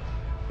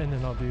 And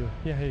then I'll do,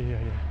 yeah,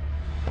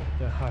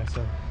 hi,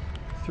 so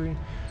 3,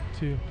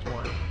 2,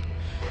 1.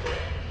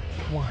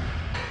 1,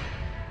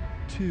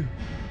 2.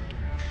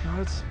 Now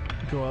let's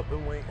go up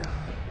and wait.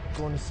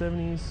 Going to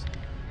 70s.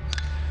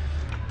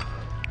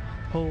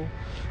 Pull.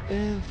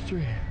 And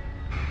 3,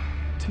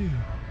 2,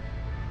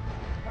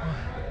 1.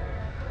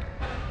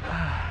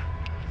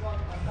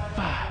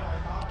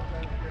 5,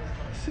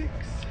 6,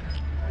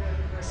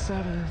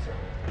 7,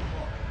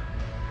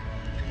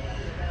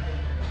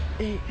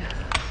 8.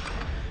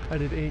 I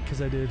did 8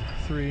 because I did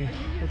 3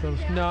 with those.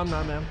 No, I'm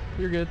not, ma'am.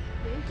 You're good.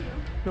 Thank you.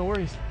 No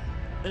worries.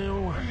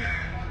 And 1,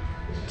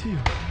 2,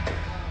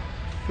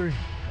 3,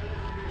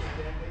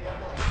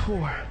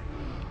 4,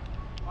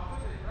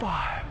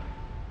 5,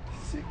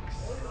 6,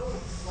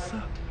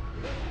 7,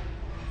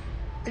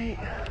 8,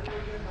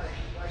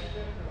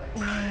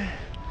 9,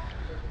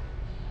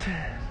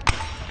 10.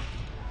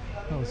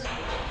 That was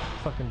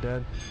fucking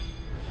dead.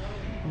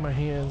 My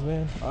hands,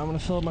 man. I'm gonna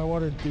fill up my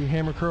water through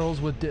hammer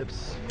curls with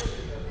dips.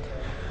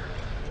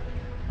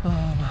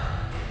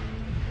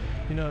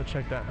 You know,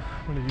 check that.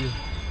 I'm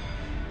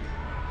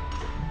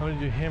gonna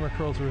do hammer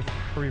curls with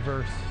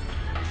reverse.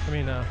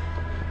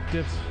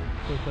 Dips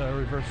with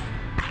reverse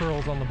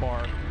curls on the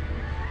bar.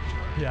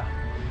 Yeah.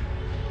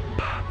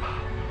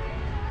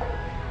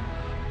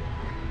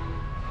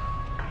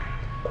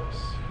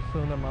 Just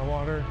filling up my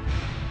water,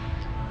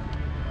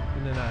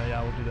 and then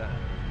yeah, we'll do that.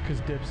 Because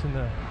dips in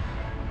the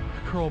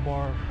curl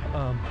bar,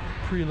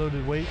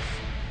 preloaded weights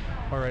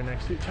are right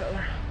next to each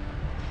other.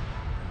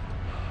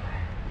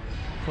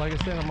 So like I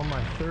said, I'm on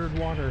my third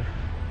water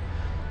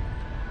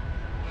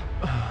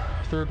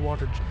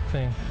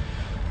thing.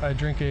 I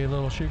drink a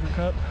little shaker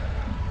cup.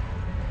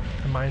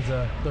 And mine's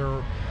a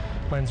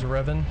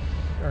Revan,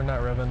 or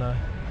not Revan. I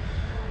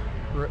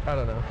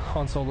don't know.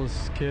 Han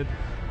Solo's kid.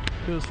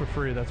 It was for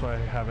free. That's why I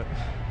have it.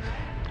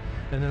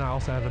 And then I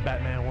also have a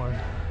Batman one,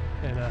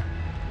 and I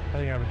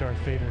think I have a Darth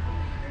Vader.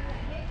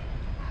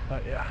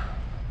 But yeah.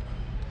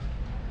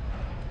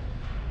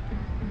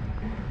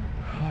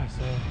 Alright,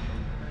 so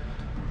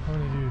I'm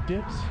gonna do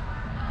dips.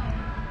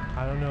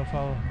 I don't know if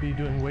I'll be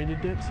doing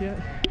weighted dips yet.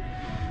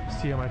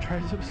 See how my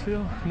triceps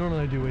feel.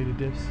 Normally I do weighted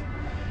dips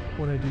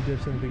when I do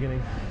dips in the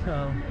beginning.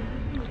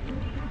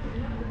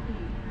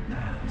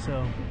 So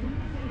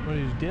I'm gonna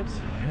do dips,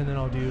 and then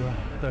I'll do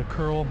the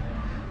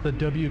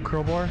W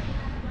curl bar.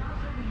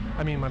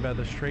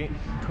 The straight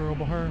curl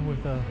bar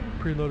with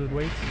preloaded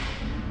weights.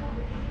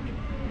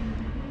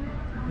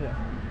 Yeah.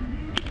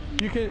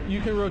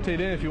 You can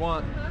rotate in if you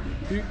want,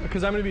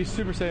 because I'm gonna be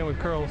super saiyan with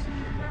curls.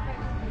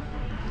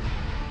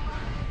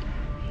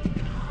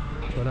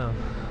 But yeah.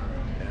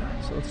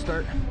 So let's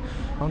start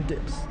on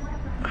dips.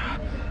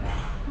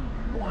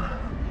 1,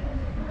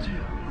 2,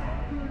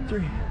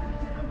 3,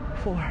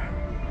 4,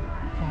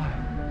 5,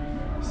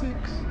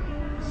 6,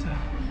 7,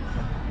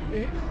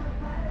 8,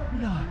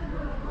 9,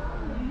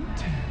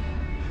 10.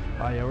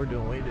 Oh yeah, we're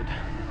doing weighted.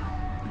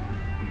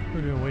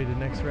 We're doing weighted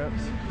next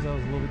reps because that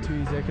was a little bit too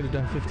easy. I could have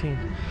done 15.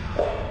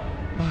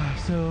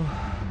 So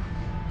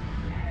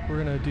we're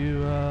gonna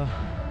do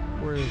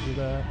where is it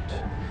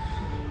at?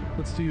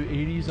 Let's do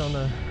 80s on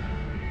the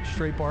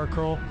straight bar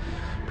curl,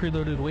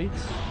 preloaded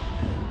weights,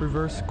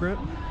 reverse curls,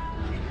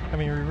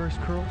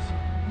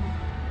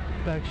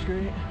 back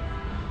straight,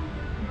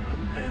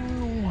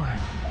 and 1,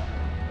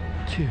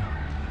 2,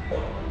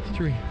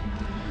 3,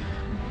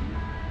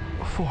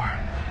 4,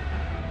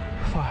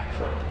 5,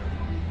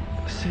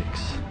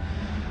 6,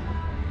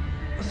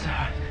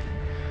 7,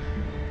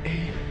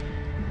 8,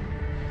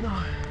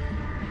 9,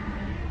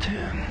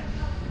 10.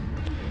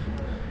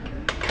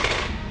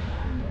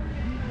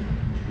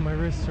 My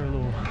wrists are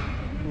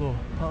little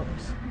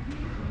pumps,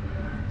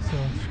 so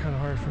it's kind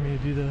of hard for me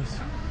to do this.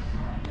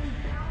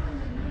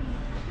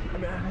 I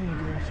need to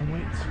grab some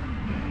weights.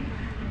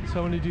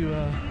 So I'm going to do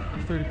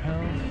 30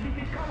 pounds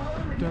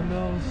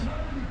dumbbells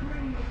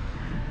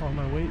on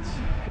my weights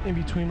in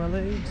between my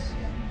legs.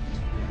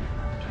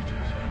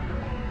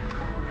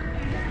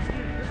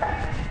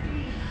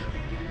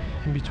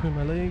 In between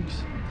my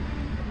legs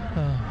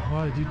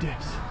while I do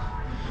dips.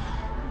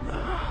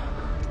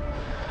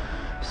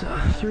 So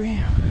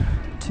 3,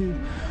 2,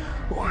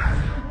 1.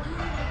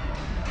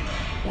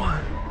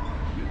 1,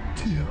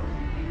 2,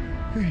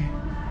 3,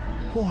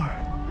 4,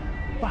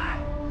 5,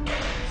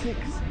 6,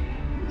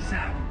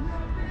 7,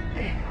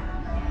 8,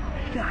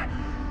 9,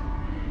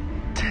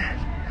 10.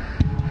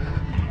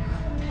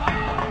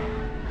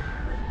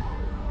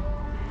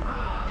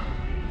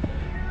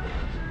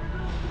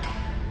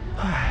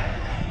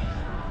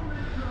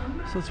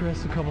 So let's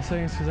rest a couple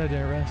seconds because I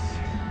didn't rest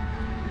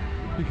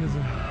because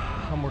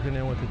I'm working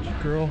in with a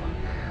girl.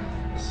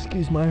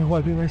 Excuse my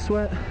wiping my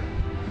sweat.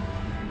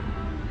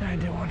 I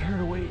didn't want her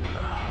to wait.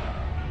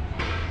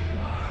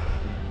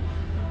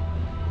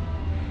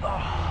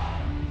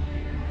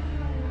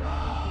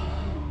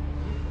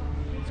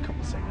 It's a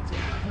couple seconds of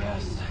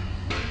rest,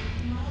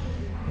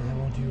 and then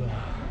we'll do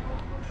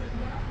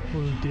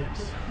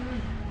dips.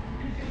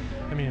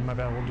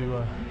 We'll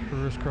do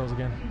reverse curls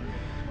again.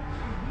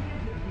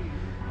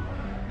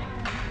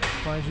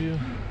 Mind you,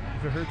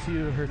 if it hurts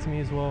you, it hurts me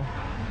as well.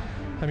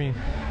 It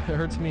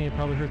hurts me, it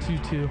probably hurts you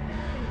too.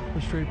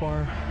 The straight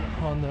bar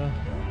on the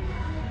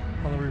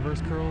reverse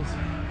curls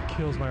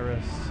kills my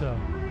wrists, so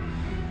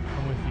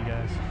I'm with you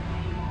guys.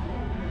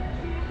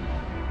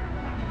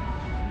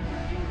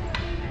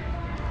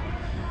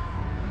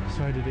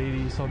 So I did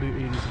 80s, so I'll do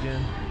 80s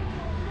again.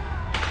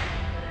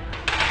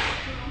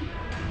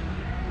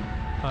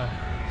 Alright,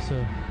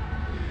 so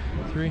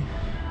 3,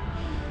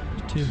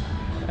 2,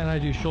 and I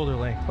do shoulder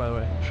length, by the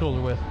way,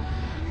 shoulder width.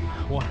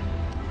 1.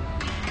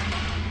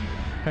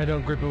 I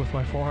don't grip it with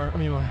my forearm,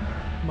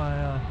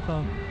 my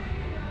thumb.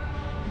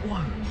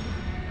 1,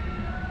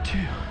 2,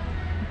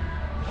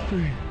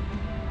 3,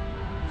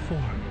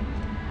 4,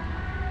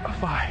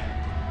 5,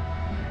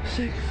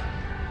 6,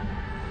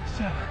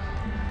 7,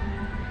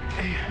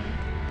 8,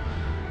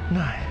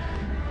 9,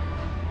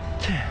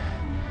 10.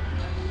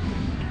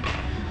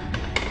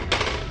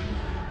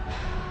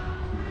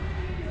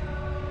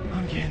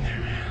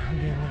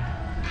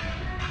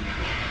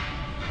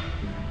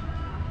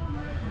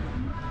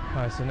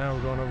 Alright, so now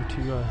we're going over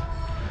to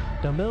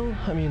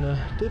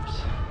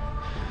dips,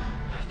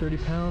 30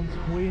 pounds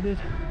weighted,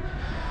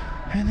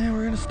 and then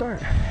we're gonna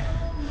start.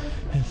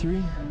 And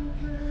 3,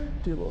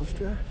 do a little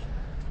stretch,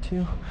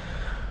 2, 1,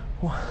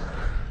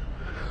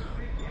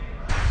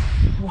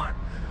 1,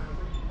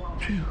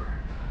 2,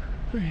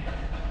 3,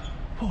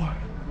 4,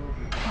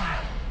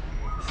 5,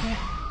 6,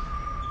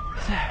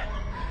 7,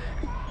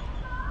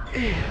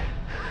 8,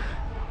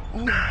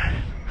 9,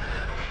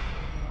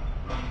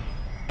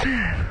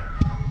 10.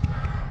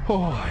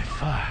 Holy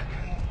fuck.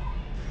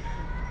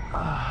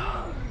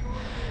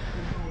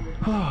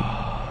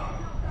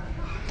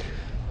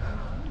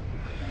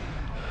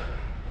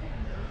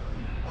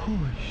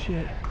 Holy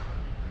shit.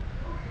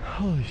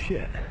 Holy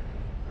shit.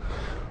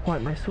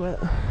 Wipe my sweat.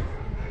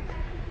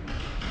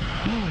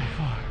 Holy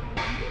fuck.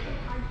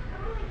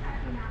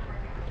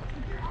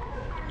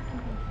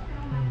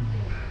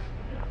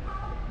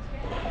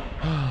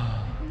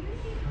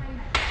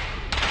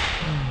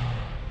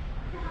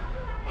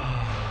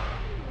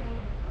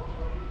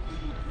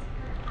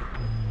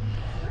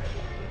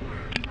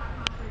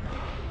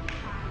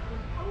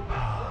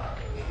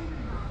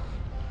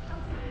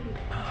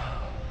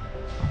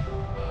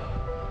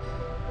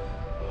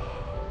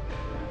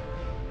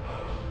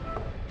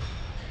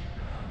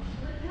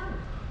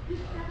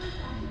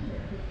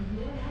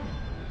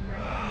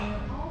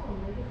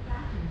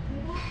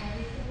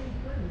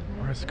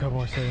 Just a couple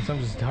more seconds. I'm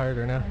just tired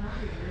right now.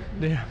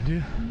 Damn,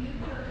 dude.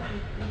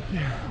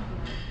 Yeah.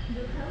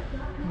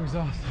 I'm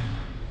exhausted.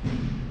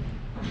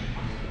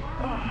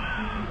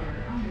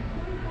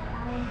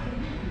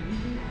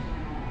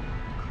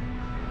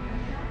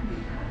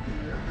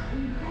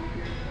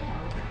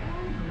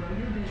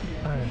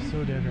 I am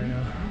so dead right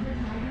now.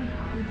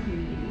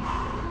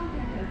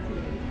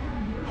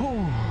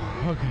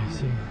 Oh, okay,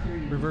 so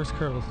reverse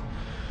curls.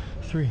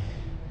 3,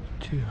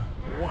 2,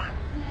 1.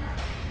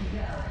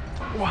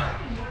 1,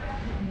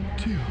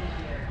 2,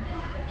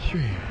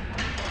 3,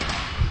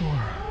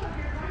 4,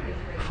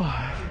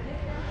 5,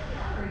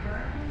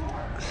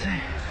 6,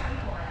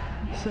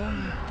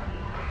 7,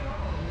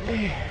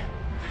 8,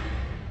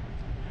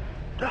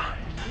 9,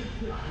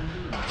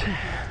 10.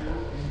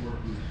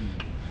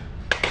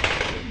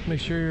 Make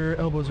sure your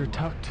elbows are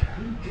tucked.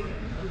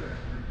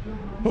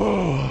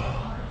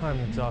 Oh, I'm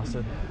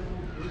exhausted.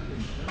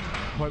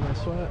 Wipe my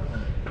sweat.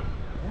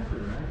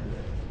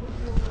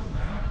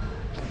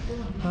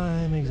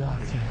 I'm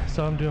exhausted.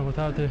 So I'm doing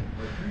without the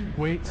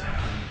weight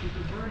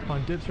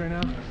on dips right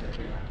now.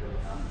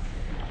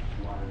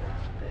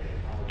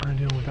 I'm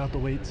doing without the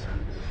weights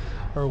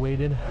or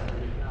weighted.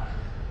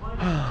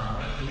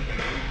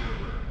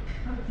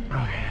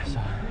 Okay,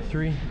 so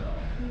 3,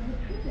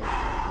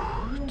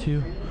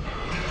 2,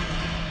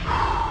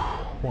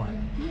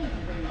 1.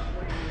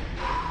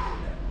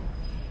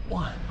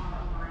 1,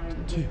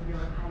 2,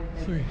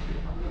 3,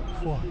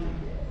 4,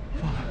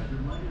 5,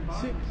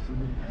 6,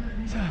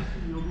 7,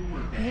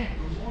 8,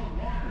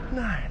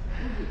 9,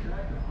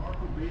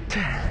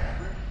 10.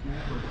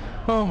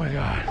 Oh my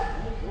god.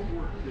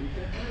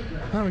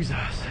 I'm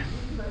exhausted.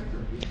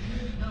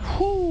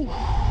 Whew.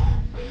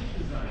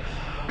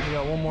 We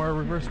got one more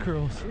reverse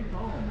curls.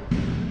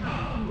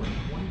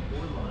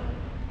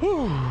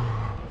 Whew.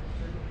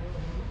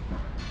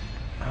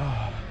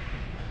 Oh,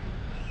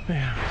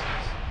 man, I'm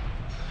exhausted.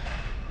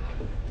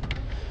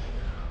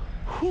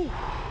 Whew.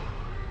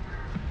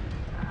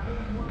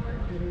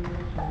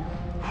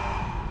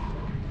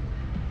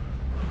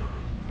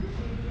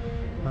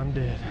 I'm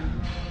dead.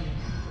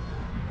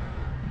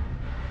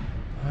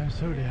 I'm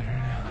so dead right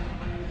now.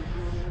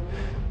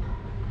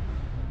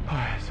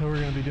 Alright, so we're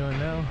going to be doing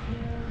now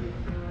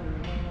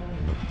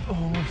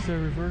almost a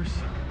reverse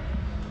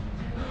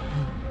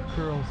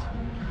curls.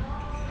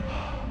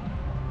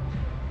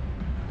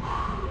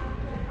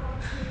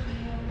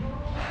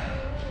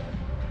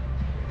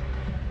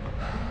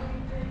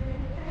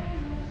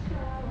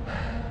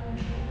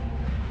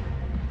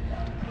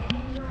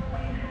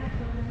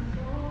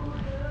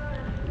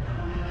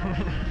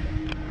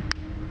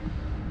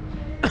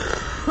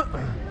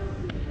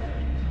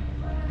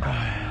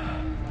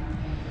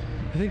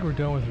 I think we're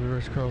done with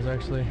reverse curls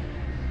actually,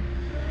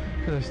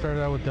 because I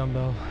started out with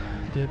dumbbell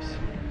dips.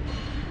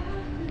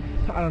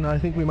 I don't know, I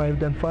think we might have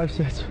done 5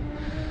 sets,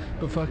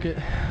 but fuck it,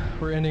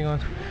 we're ending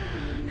on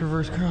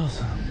reverse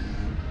curls.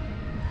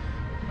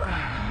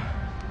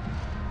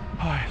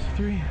 Alright,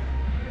 3,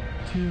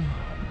 2,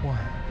 1.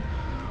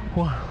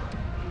 1,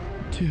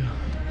 2,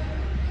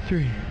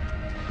 3,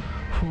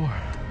 4,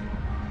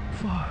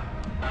 5,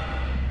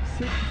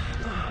 6,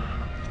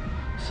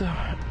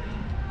 7,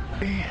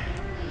 8,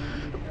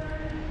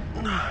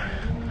 9,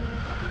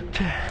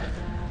 10.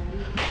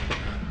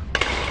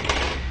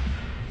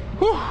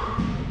 Whew.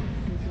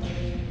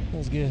 That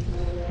was good.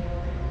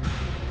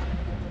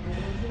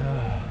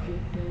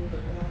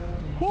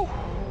 Whew.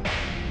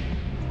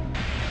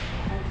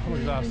 I'm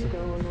exhausted.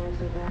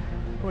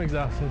 I'm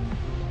exhausted.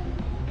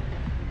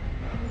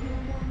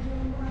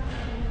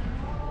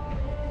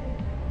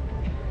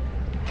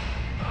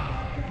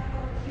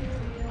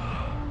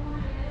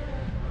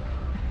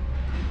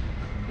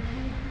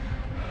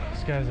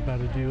 guy's about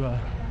to do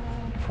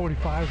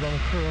 45s on the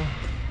curl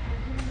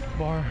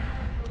bar.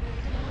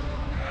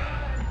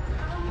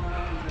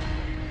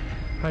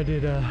 I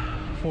did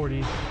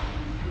 40s,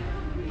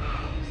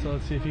 so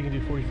let's see if he can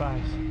do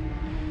 45s.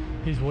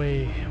 He's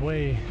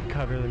way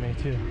cutter than me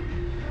too.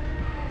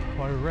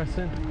 While we're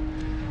resting,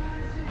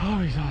 oh,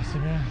 he's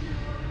awesome, man.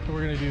 So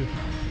we're gonna do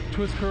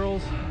twist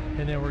curls,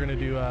 and then we're gonna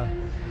do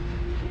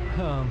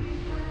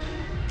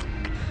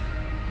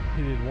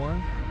he did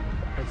one.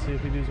 Let's see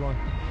if he does one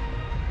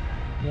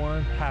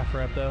half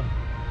rep though.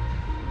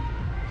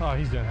 Oh,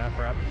 he's doing half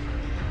rep.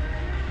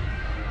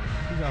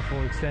 He's not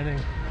full extending.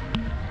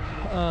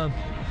 All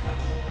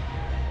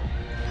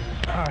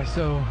right,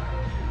 so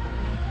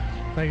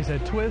like I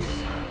said, twist,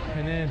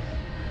 and then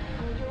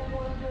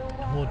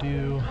we'll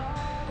do,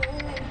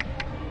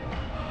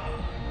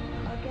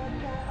 I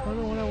don't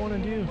know what I want to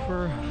do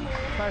for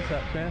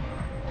triceps, man.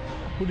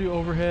 We'll do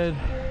overhead.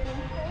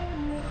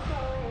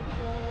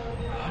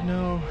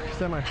 No, because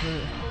that might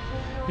hurt.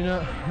 You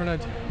know,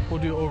 we'll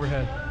do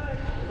overhead.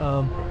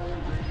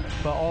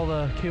 But all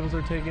the cables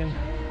are taken.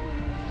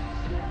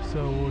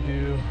 So we'll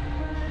do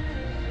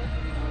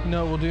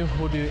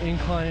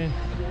incline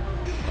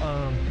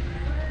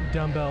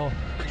dumbbell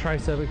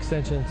tricep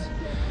extensions.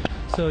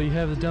 So you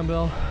have the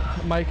dumbbell,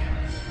 Mike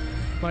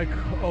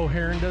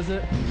O'Haron does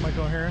it, Mike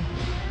O'Haron.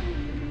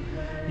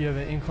 You have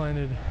an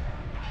inclined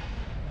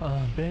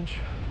bench,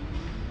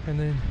 and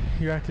then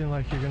you're acting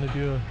like you're gonna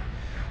do a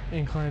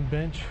inclined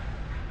bench,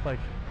 like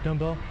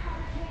dumbbell,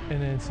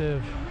 and then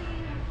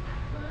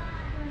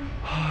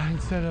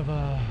instead of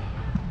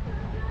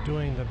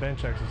doing the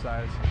bench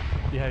exercise,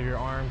 you have your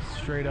arms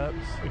straight up,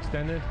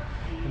 extended,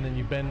 and then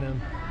you bend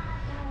them,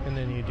 and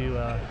then you do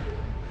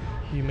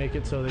you make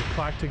it so they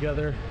clack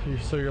together,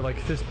 so you're like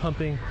fist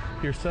pumping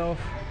yourself,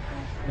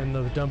 and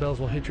the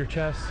dumbbells will hit your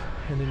chest,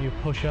 and then you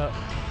push up.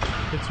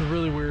 It's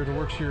really weird. It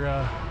works your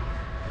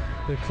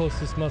the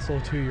closest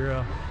muscle to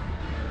your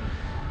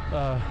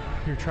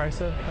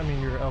tricep,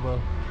 your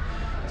elbow.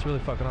 It's really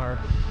fucking hard.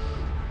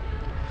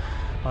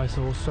 Alright,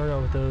 so we'll start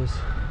out with those.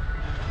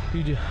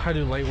 I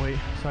do lightweight,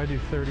 so I do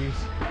 30s,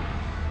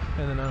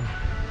 and then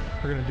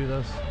we're gonna do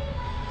those.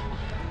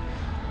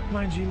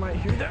 Mind you, might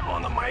hear that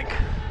on the mic,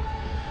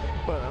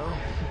 but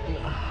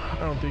I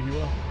don't think you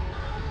will.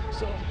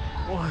 So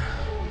 1,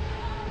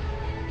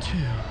 2,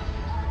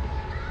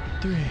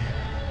 3,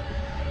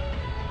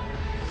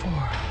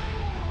 4,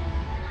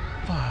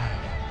 5,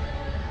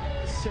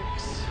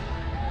 6,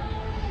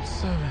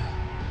 7,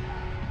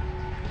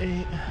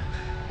 8,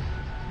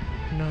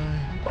 9,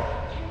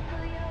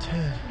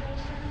 10.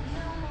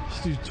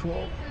 Let's do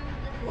 12,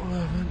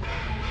 11,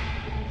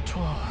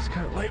 12. It's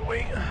kind of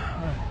lightweight.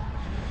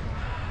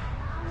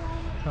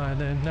 And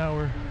then now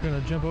we're gonna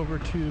jump over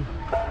to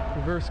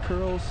reverse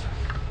curls.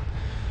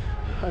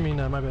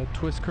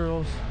 Twist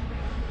curls.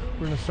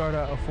 We're gonna start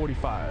out at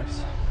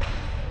 45s.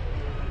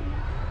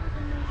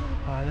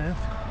 And then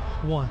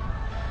 1,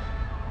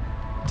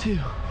 2,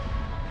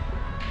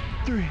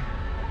 3,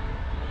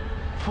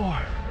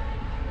 4,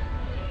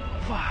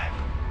 5,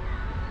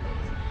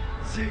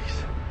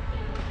 6,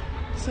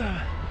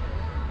 7,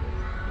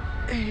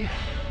 8,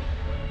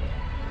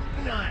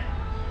 9,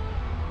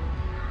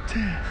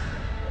 10,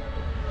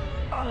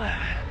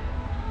 11,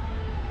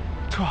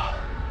 12,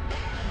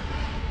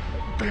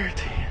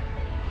 13,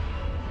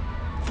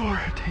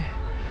 14,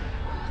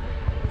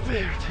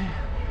 15,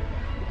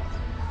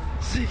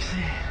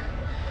 16.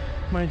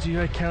 Mind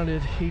you, I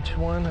counted each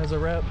one as a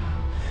rep,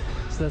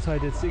 so that's why I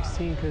did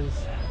 16,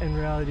 because in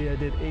reality I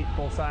did 8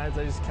 both sides.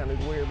 I just counted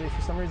weirdly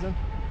for some reason.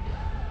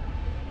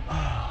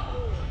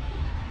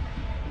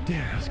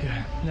 Damn, that was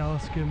good. Now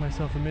let's give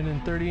myself a minute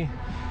and 30.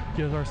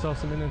 Give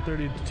ourselves a minute and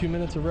 30 to 2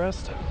 minutes of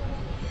rest.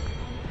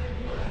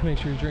 Make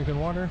sure you're drinking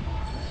water.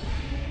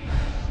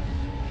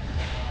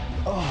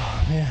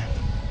 Oh man.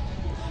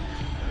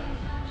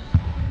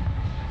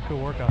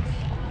 Good workout.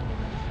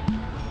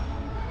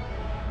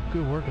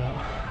 Good workout.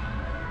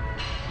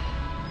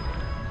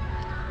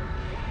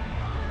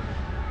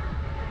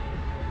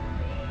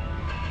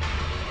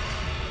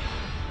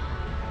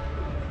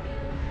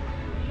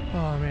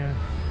 Oh man,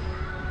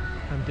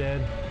 I'm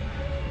dead.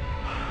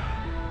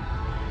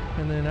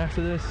 And then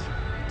after this,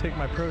 take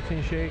my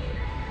protein shake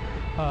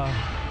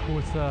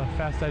with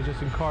fast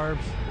digesting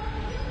carbs,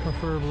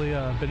 preferably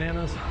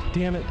bananas.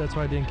 Damn it, that's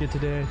why I didn't get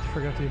today. I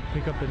forgot to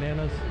pick up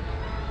bananas.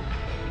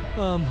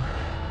 And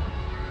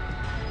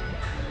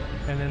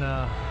then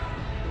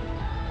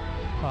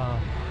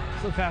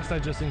some fast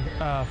digesting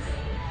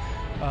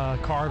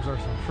carbs or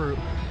some fruit.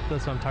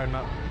 That's what I'm talking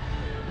about.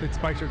 It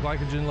spikes your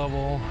glycogen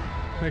level,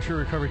 makes your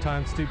recovery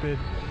time stupid.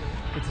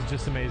 It's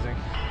just amazing.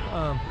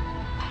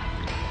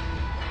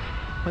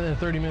 And then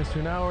 30 minutes to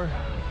an hour.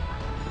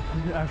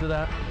 After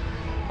that,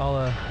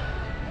 I'll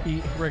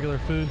eat regular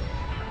food.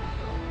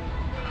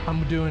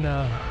 I'm doing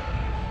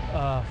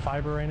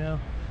fiber right now,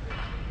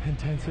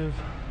 intensive.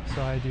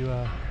 So I do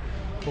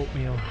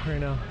oatmeal right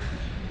now.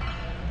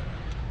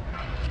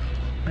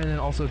 And then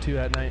also too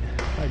at night,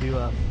 I do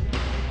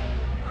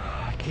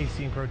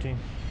casein protein.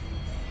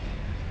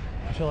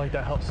 I feel like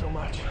that helps so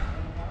much.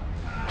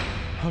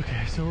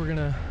 Okay, so we're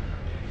gonna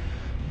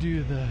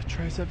do the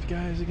tricep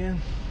guys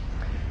again.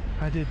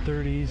 I did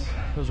 30s,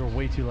 those are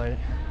way too light.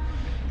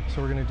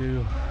 So we're gonna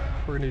do,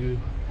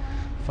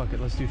 fuck it,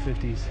 let's do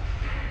 50s.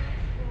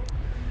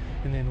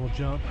 And then we'll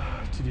jump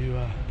to do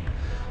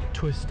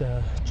twist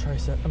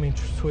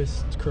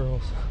twist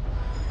curls.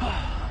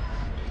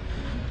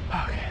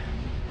 Okay.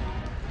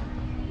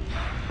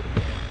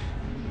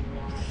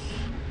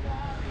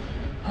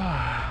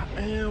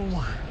 And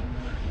 1,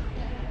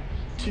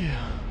 2,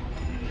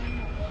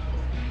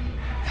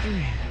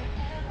 3,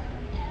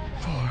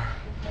 4,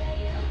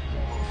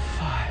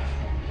 5,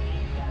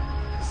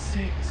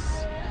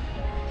 6,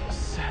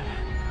 7,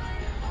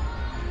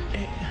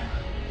 8,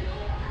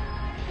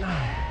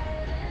 9,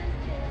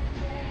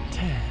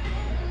 10,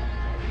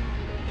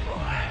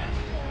 11,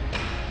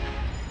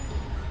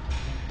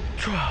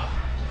 12.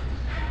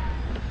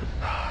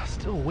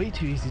 Still way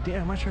too easy.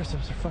 Damn, my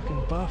triceps are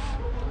fucking buff.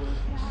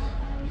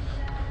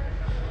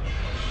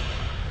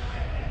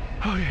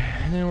 Okay,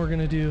 and then we're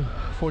gonna do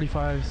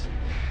 45s.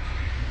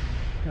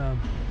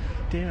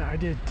 Damn, I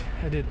did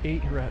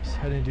 8 reps.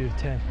 I didn't do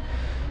 10.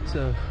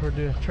 So we're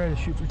gonna try to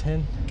shoot for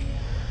 10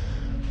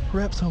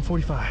 reps on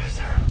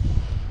 45s.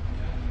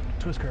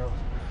 Twist curls.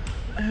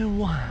 And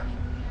 1,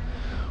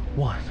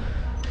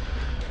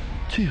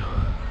 2,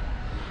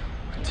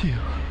 3,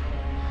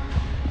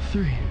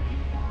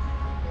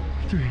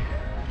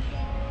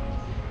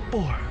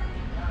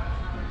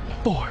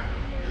 4,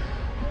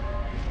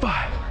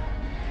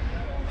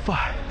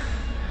 5,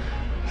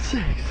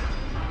 6,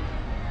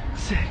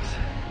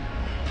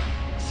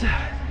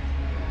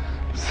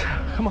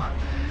 7, come on,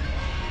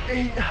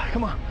 8,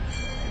 come on,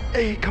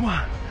 8, come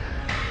on,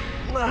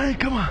 9,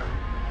 come on,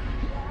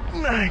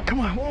 9, come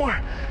on, one more,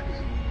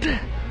 10,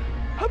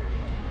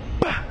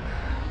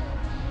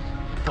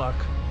 fuck,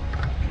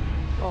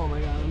 oh my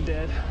god, I'm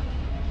dead.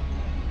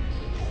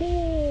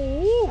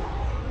 Ooh,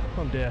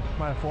 I'm dead.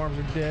 My forearms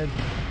are dead.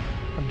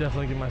 I'm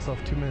definitely giving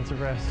myself 2 minutes of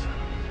rest.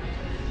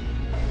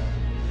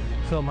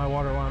 Fill up my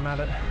water while I'm at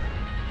it.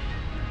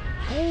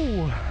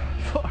 Ooh,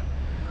 fuck.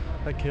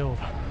 That killed.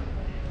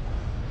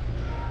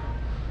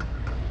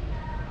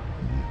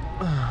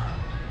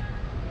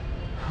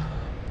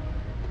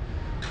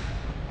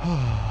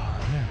 Oh,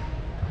 man.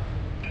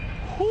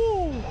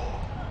 Whoo.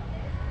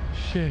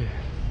 Shit.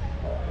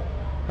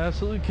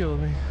 Absolutely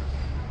killed me.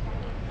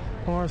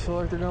 My arms feel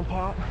like they're gonna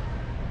pop.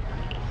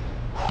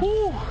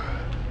 Whew.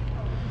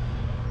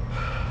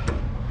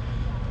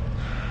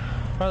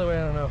 By the way,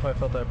 I don't know if I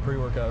felt that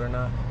pre-workout or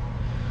not.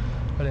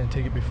 I didn't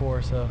take it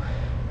before, so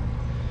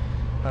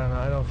I don't know.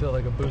 I don't feel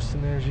like a boost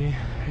in energy.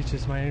 It's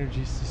just my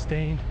energy's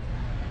sustained.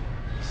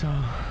 So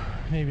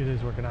maybe it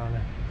is working out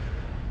now.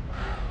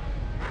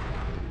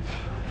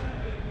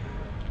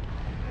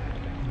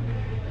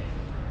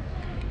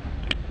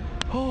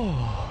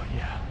 Oh,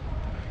 yeah.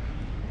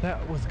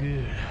 That was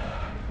good.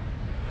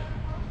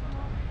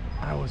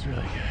 That was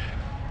really good.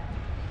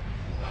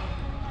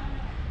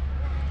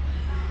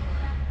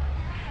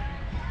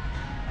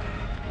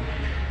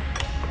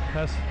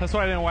 That's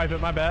why I didn't wipe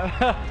it, my bad.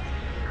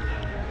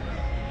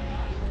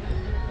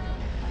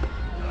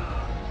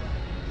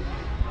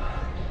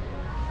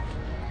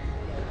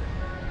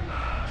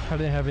 I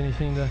didn't have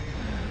anything to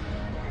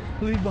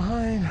leave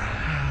behind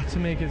to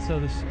make it so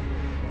this,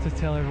 to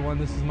tell everyone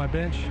this is my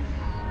bench.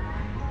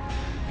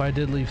 But I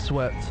did leave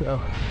sweat,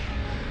 so.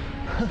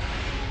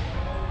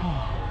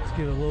 Let's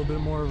get a little bit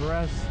more of a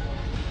rest.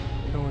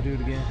 Then we'll do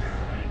it again.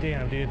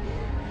 Damn, dude.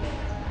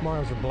 My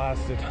arms are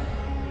blasted.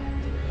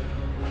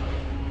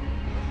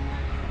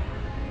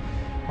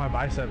 My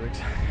bicep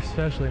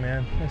especially,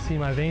 man. I see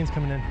my veins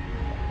coming in.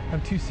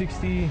 I'm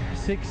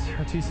 266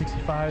 or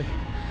 265.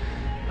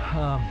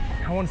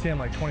 I want to say I'm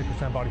like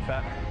 20% body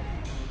fat.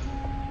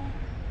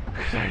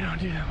 Because I don't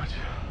do that much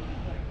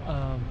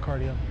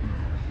cardio.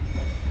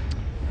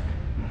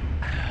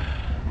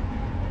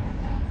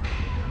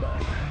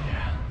 But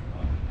yeah.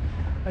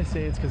 I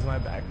say it's because of my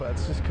back, but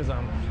it's just because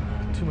I'm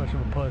too much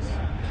of a puss.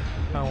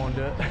 I don't want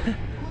to do it.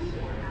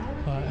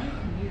 But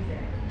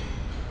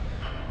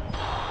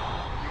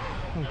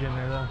I'm getting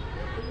there though.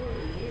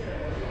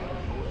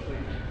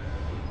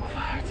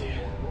 Fuck,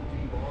 dude.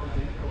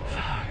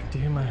 Fuck,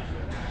 dude, my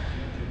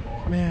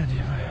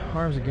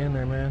arms are getting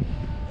there, man.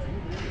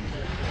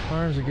 My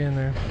arms are getting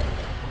there.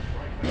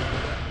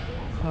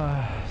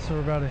 So we're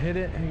about to hit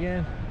it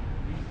again.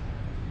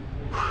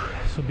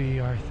 This will be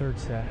our third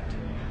set.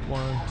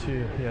 1,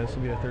 2, yeah, this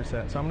will be our third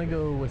set. So I'm gonna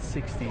go with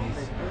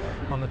 60s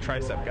on the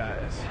tricep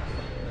guys.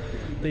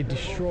 They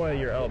destroy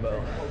your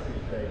elbow.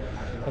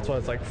 That's why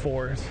it's like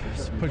 4s.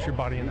 Just put your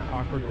body in an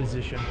awkward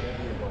position.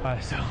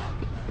 So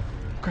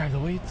grab the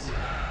weights.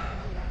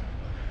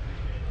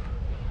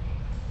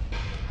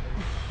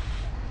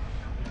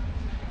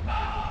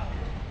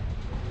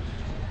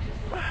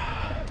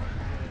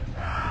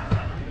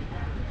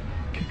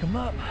 Kick them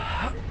up.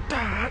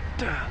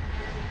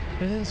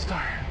 And then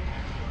start.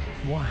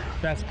 1,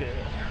 that's good.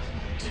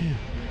 2,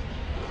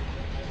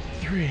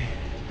 3,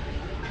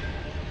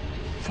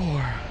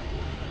 4,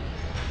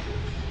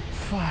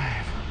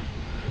 5,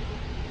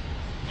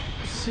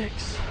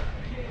 6,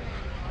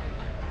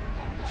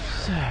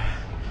 7,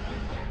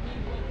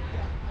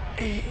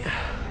 8,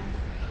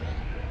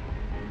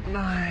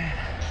 9,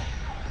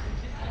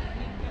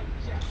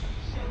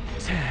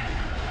 10.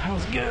 That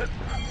was good.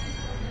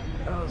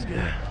 That was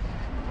good.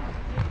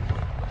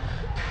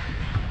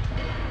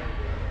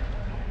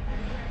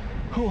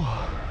 Whew.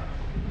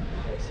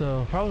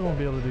 So probably won't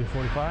be able to do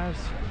 45s,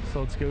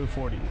 so let's go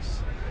 40s.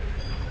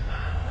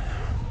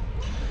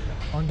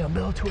 On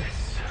dumbbell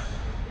twist.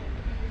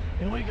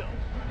 Here we go.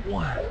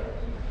 1,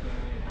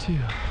 2,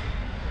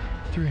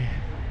 3,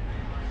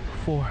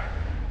 4,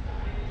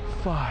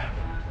 5,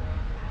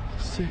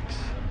 6,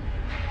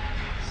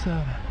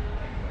 7,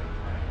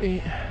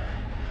 8,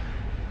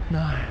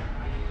 9,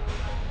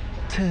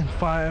 10.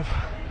 5,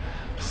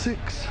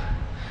 6,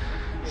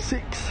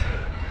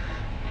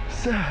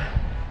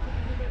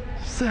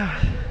 7,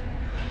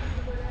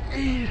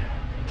 8,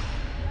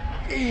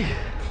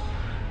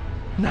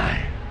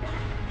 9.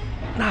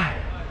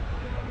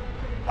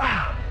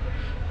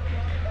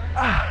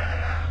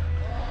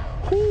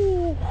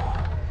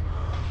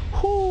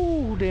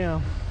 Whoo,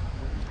 damn.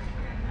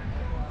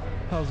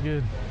 That was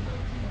good.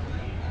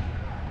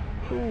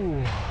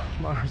 Ooh,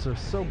 my arms are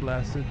so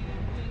blasted.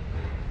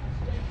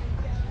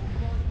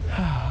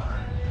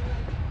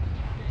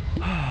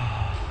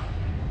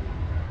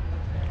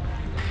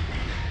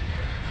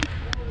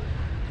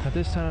 At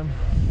this time,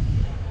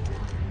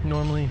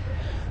 normally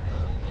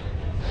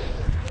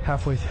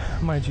halfway,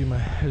 mind you,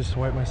 I just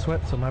wiped my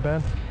sweat, so my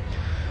bad.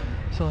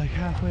 So like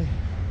halfway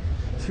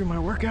through my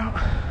workout,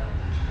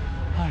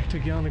 I like to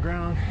get on the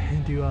ground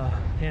and do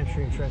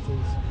hamstring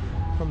stretches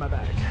from my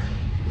back.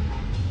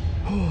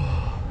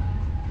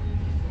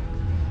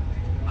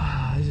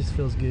 It just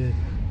feels good.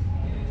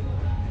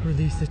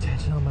 Release the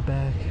tension on my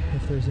back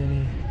if there's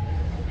any.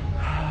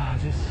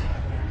 Just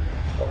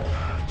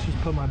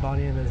put my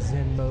body in a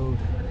zen mode.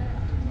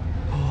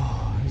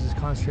 Just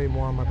concentrate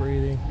more on my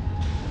breathing.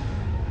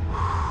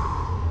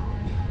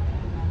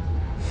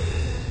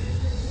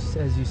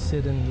 As you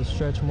sit in the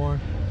stretch more.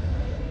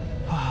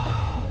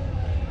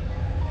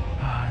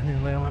 And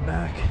then lay on my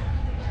back.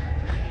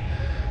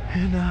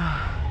 And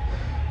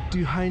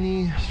do high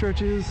knee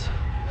stretches,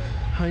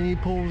 high knee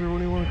pulls, or what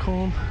do you want to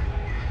call them.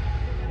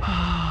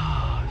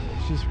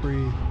 Just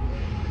breathe.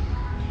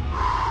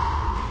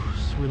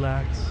 Just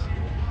relax.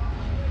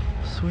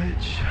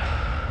 Switch.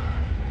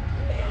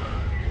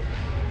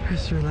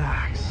 Just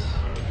relax.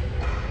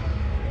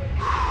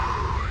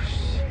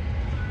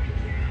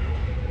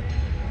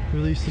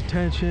 Release the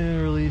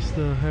tension, release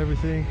the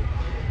everything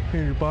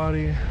in your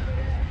body.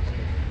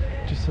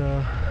 Just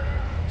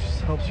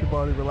helps your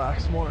body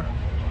relax more.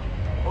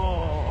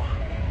 Oh.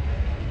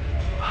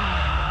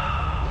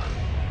 I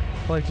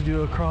like to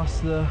do across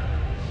the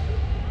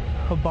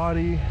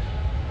body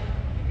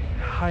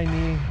high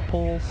knee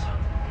pulls,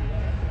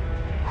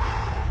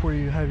 where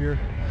you have your,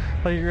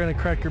 like you're gonna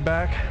crack your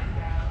back,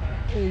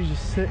 and you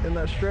just sit in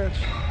that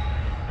stretch.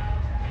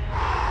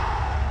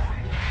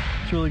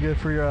 It's really good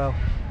for your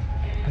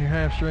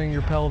hamstring,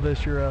 your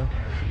pelvis, your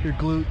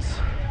glutes,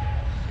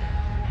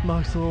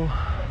 muscle,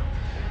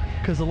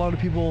 because a lot of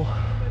people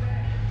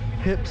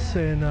hips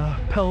and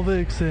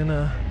pelvics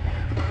and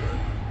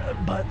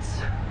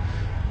butts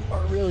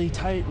are really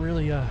tight,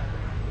 really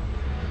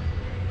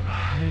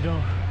they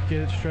don't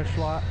get it stretched a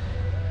lot.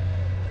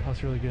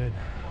 That's really good.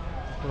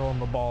 Rolling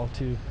the ball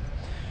too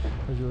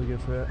is really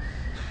good for that.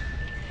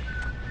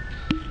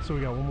 So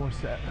we got one more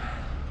set.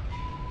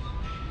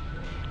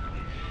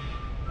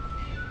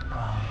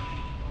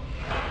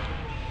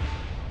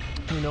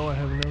 You know what I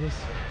haven't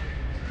noticed?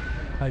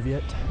 I've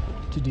yet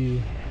to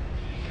do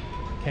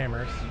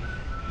hammers.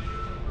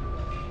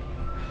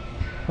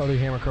 I'll do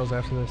hammer curls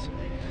after this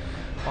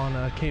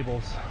on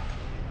cables.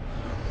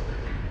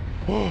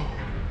 Whoa.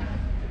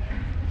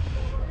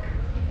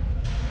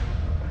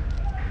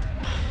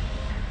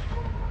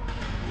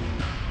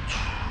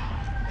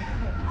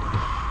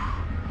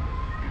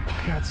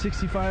 Got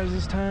 65s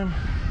this time.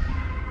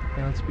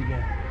 And let's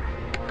begin.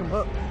 Come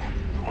up.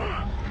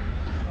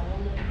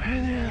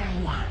 And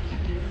then 1,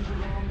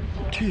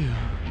 2,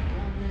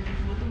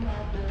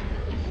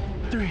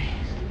 3,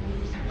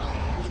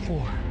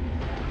 4,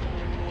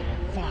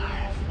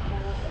 5,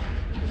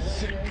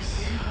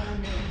 6,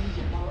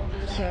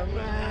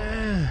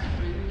 7,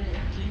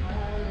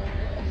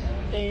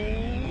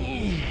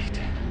 8,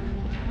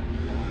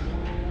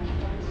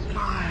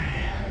 9,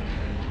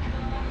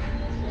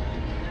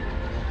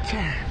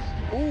 10.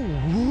 Ooh.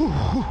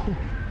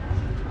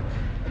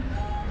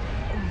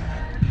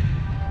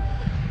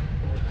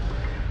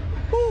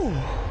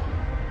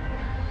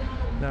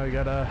 Now we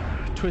got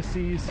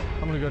twisties.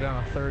 I'm gonna go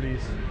down to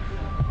 30s.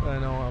 I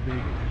know I'll be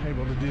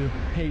able to do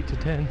 8 to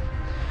 10.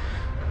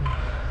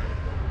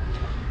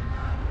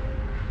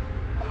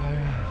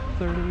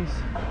 30s.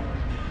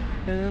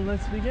 And then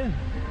let's begin.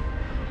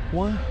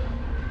 1,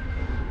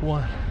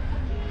 1,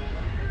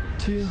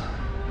 2,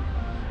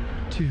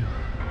 2,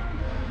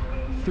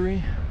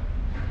 3,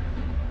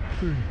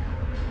 3,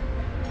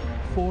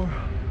 4,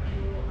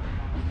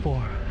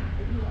 4,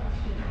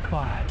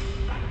 5,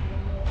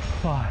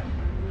 5,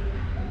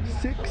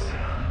 6,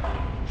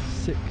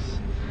 6,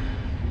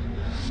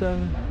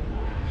 7,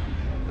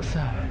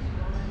 7,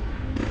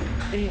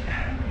 8,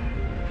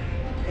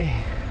 8,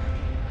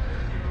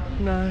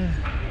 9,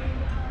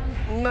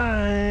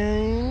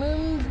 9,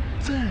 and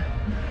 10.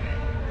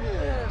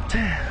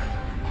 10.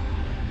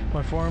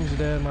 My forearms are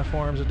dead, my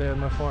forearms are dead,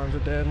 my forearms are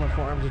dead, my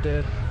forearms are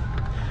dead.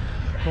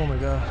 Oh my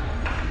god.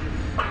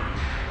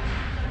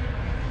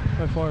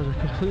 My forearms are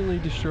completely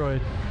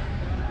destroyed.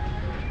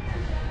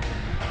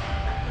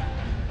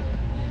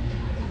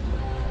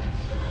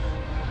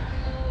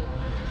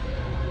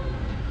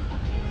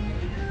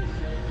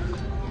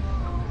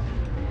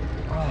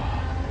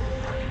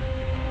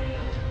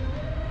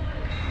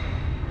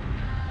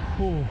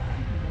 Ooh.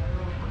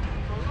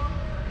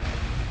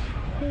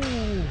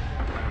 Ooh.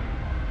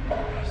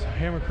 So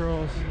hammer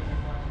curls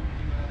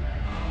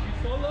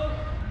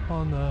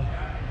on the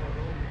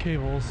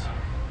cables.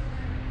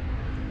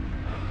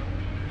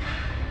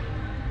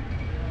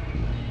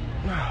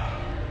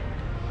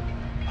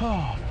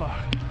 Oh fuck.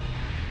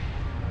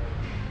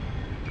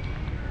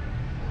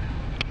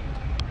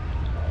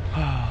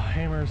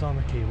 Hammers on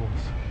the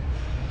cables.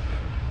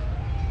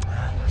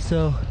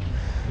 So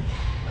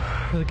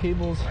for the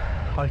cables,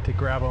 I like to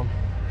grab them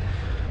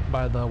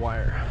by the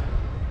wire.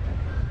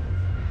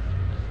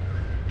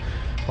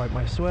 Wipe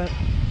my sweat.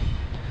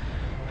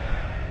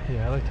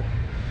 Yeah, I like to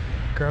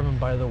grab them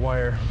by the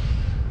wire.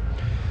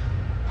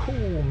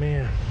 Oh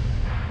man,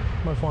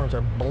 my forearms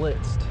are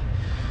blitzed.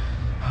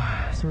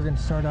 So we're gonna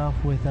start off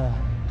with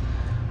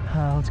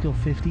let's go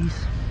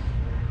 50s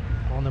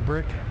on the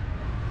brick.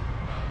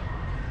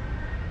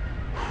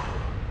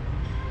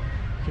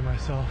 Give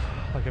myself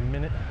like a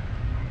minute,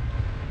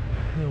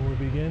 then we'll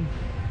begin.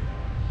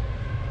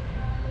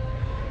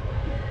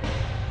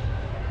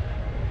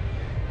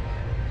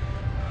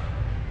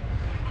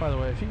 By the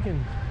way, if you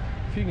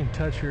can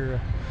touch your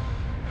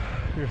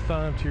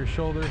thumb to your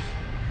shoulders,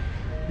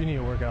 you need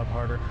to work out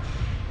harder.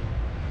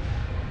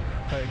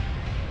 Like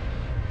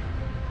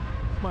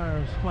my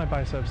arms, my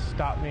biceps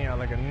stop me at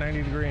like a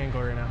 90-degree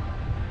angle right now.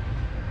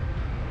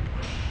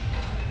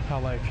 How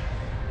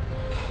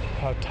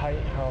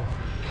tight, how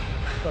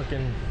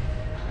fucking,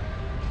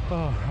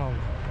 how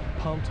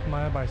pumped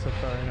my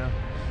biceps are right now.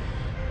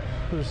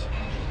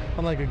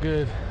 I'm like a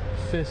good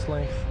fist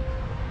length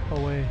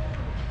away.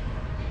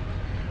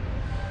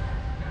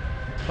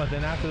 But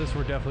then after this,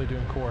 we're definitely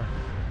doing core.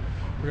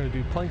 We're gonna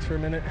do planks for a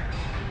minute,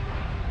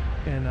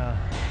 and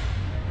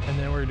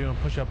then we're doing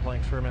push-up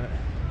planks for a minute,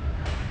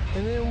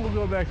 and then we'll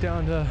go back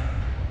down to,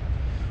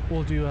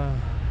 we'll do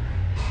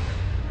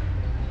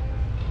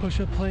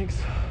push-up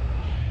planks,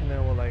 and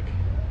then we'll like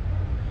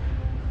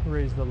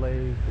raise the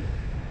leg,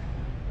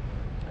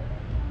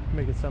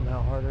 make it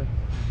somehow harder.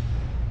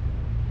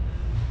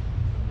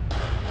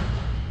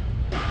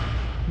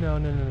 No.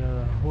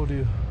 We'll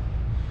do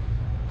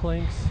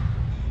planks,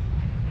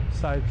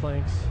 side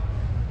planks,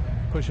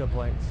 push-up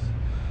planks,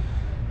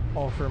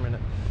 all for a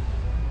minute.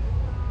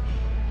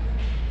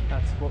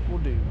 That's what we'll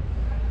do.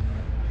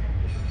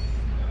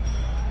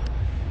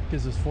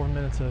 Gives us 4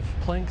 minutes of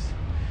planks.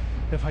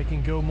 If I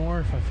can go more,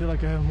 if I feel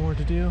like I have more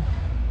to do,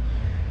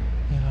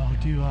 then I'll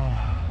do,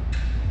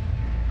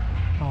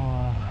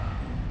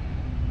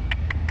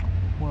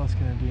 what else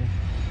can I do?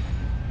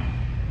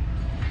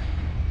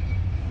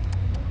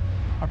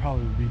 I'll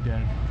probably be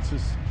dead. Let's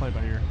just play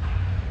by ear.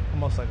 I'll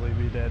most likely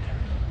be dead.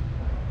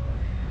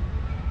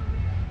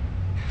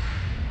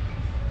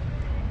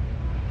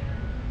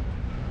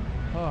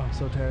 Oh, I'm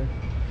so tired.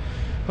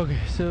 Okay,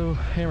 so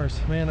hammers.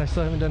 Man, I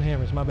still haven't done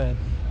hammers. My bad.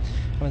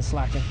 I've been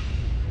slacking.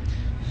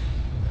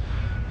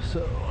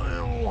 So,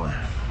 1,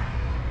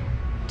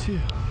 2,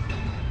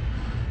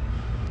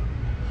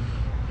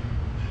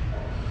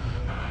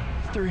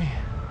 3,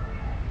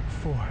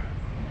 4,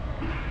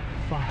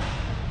 5,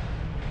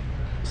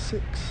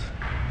 6,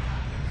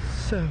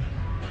 7,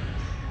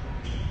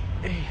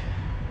 8,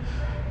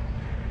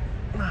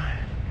 9,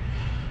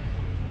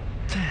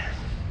 10.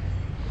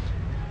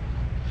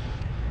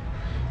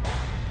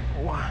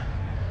 1,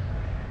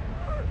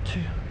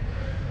 2,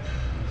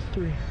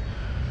 3,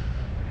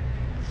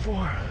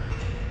 4,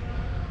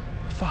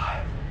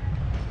 5,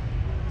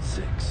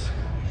 6,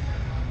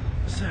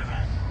 7,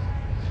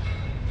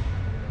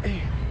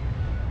 8,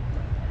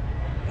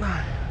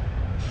 9,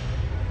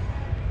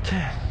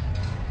 10.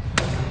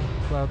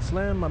 Loud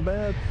slam, my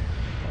bad.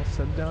 I'll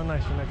set it down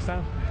nicer next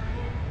time.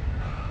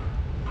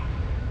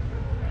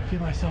 Give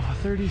myself a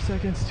 30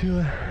 seconds to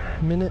a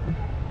minute.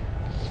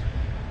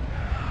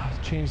 I'll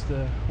change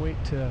the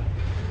weight to,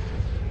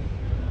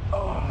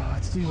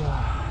 let's do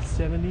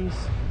 70s.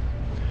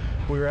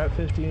 We were at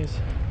 50s.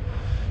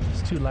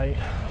 It's too light.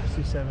 Let's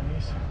do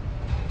 70s.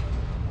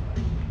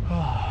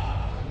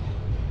 I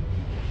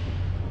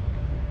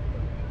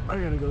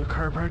gotta go to the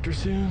chiropractor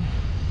soon.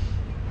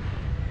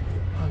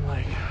 I'm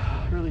like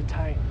really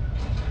tight.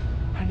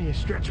 I need to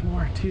stretch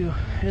more too.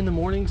 In the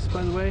mornings,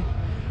 by the way,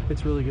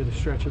 it's really good to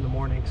stretch in the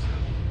mornings.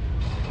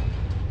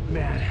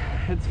 Man,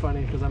 it's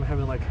funny because I'm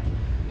having like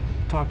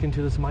talking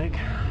to this mic.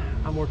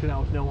 I'm working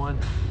out with no one,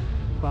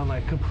 but I'm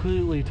like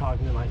completely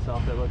talking to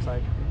myself. It looks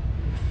like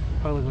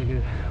I look like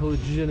a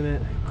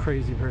legitimate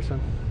crazy person,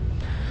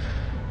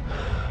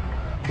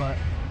 but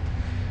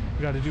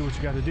you got to do what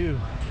you got to do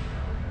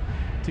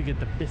to get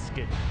the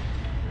biscuit.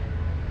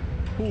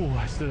 Ooh,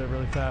 I stood up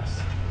really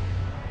fast.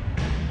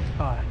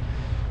 All right,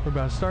 we're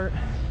about to start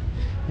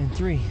in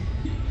 3,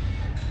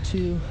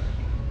 2,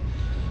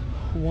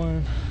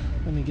 1.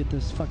 Let me get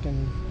this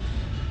fucking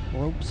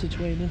rope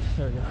situated.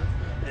 There we go.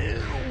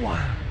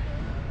 1,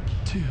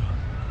 2,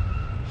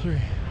 3,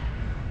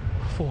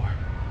 4,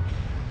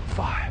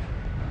 5,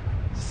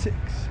 6,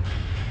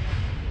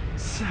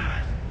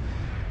 7,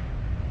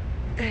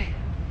 8,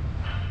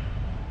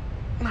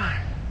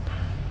 9,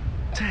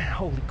 10.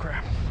 Holy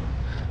crap.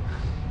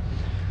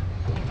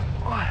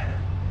 1,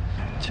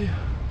 2,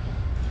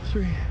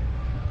 3,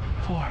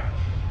 4,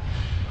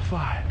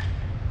 5,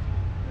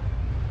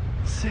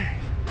 6,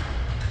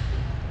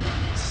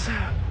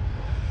 7,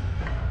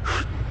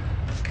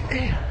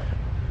 8,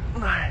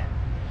 9,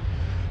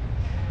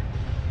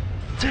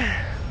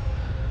 10.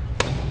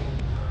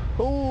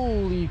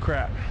 Holy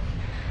crap.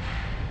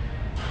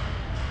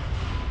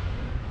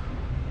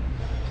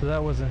 So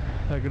that wasn't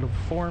that good of a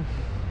form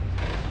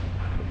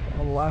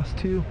on the last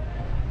 2.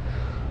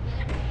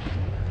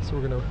 So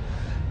we're gonna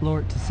lower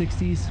it to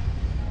 60s.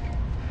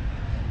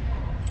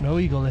 No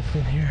ego lift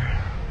in here.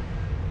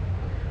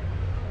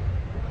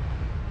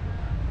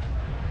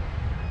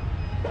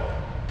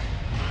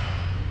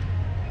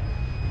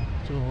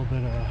 Do a little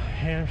bit of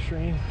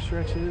hamstring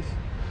stretches.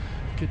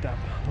 Get that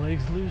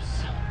legs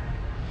loose.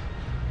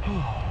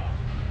 Oh.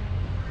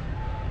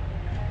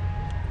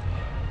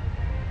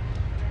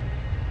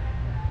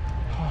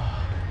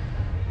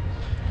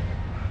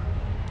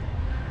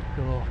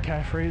 Do a little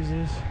calf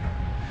raises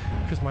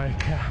because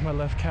my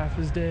left calf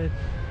is dead.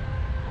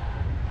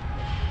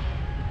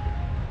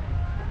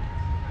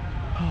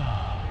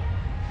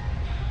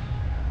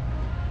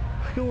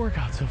 Good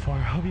workout so far.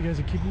 Hope you guys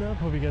are keeping up.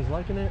 Hope you guys are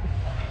liking it.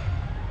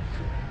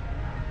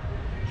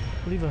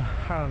 Leave a,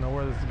 I don't know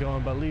where this is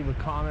going, but leave a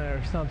comment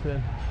or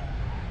something.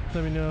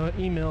 Let me know.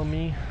 Email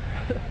me.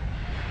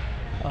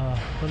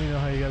 Let me know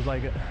how you guys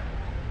like it.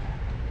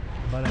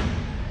 But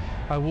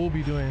I will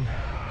be doing,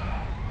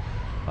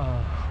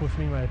 with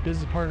me and my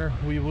business partner,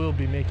 we will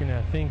be making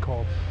a thing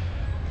called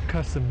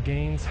custom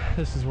gains.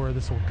 This is where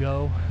this will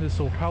go. This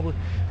will probably,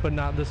 but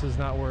not, this is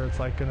not where it's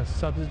like gonna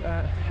substitute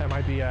at. It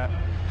might be at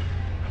a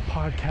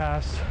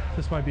podcast.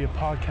 This might be a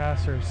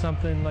podcast or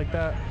something like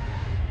that.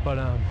 But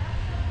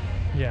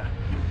yeah,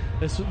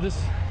 this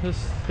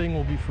thing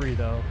will be free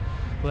though,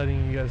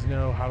 letting you guys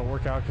know how to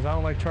work out, because I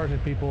don't like charging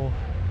people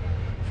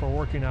for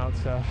working out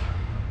stuff.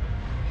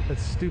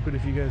 It's stupid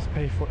if you guys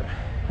pay for it.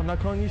 I'm not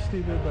calling you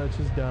stupid, but it's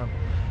just dumb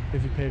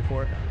if you pay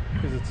for it,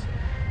 because it's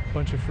a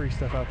bunch of free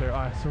stuff out there.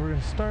 Alright, so we're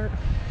gonna start.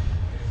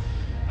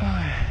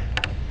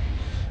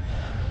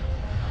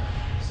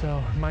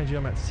 So mind you,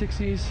 I'm at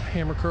 60s,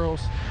 hammer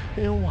curls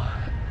in 1,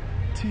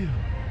 2,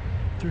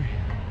 3,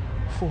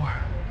 4,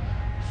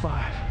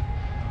 5,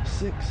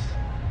 6,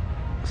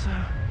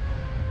 7,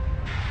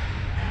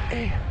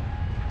 8,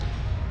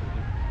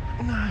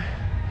 9,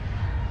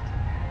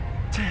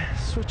 10.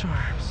 Switch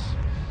arms.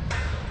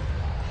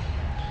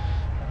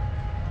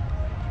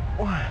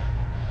 1,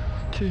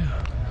 2,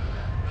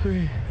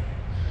 3,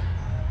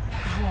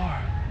 4,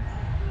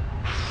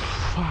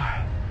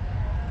 5,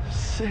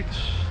 6,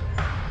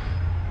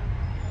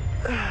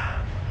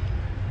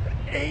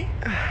 8,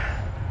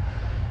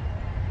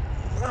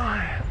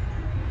 9,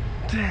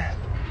 10.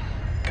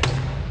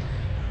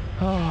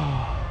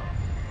 Oh,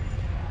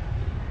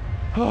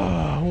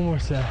 one more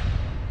set.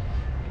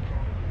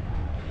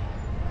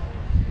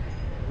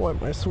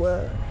 Wipe my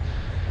sweat.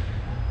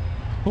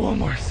 One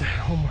more set.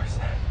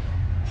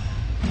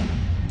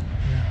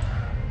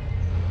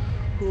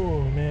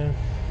 Oh man.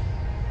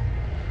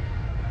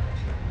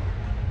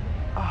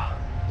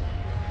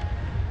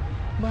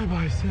 My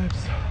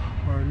biceps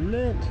are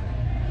lit.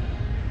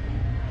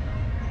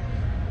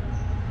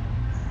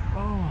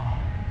 Oh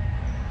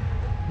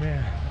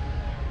man.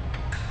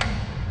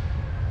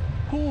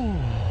 Ooh.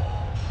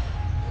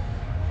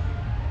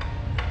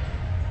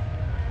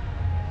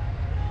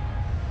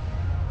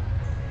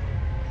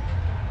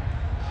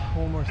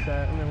 One more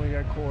set, and then we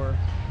got core.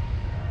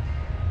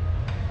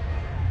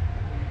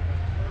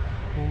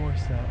 One more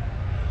set.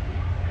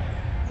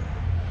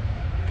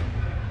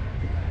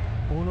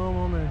 Uno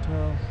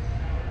momento.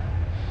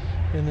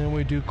 And then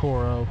we do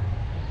core.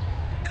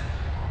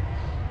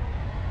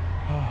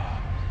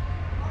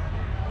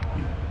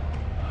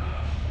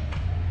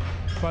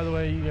 By the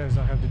way, you guys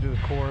don't have to do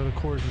the core. The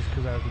core is just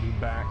because I have to do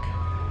back.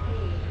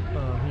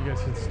 You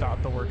guys can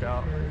stop the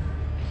workout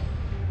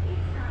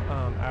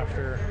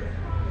after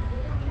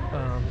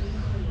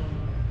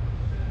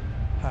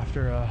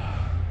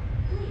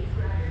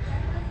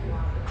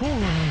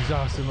I'm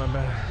exhausted, my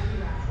bad.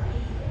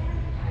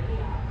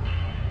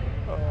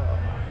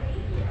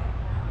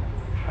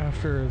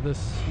 After this,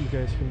 you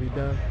guys can be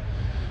done.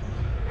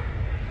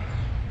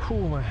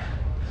 My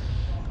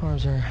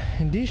arms are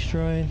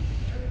destroyed.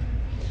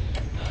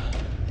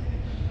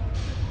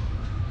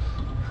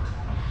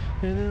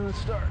 And then let's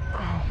start.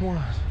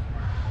 1,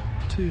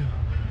 2,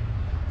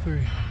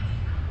 3,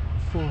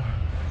 4,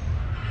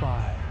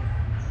 5,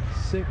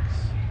 6,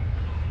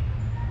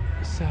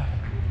 7,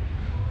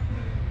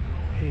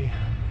 8,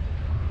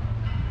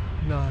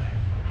 9,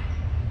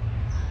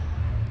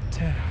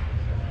 10.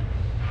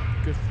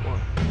 Good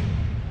form.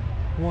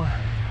 1,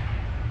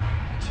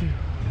 2,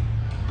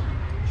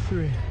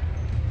 3,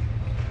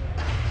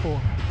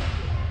 4,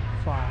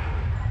 5,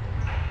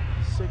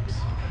 6,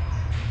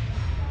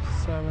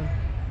 7,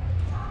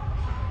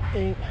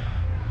 8,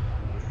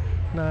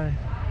 9,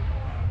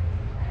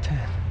 10.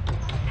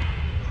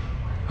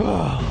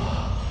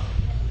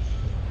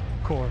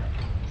 Core.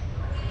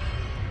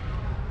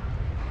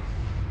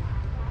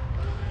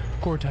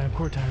 Core time,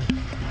 core time.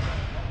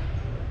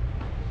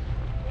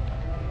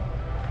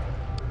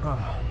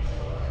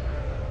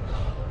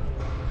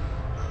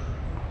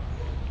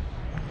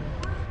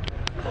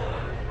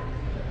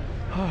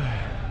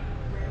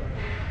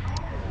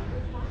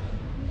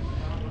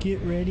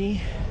 Get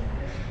ready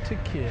to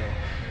kill.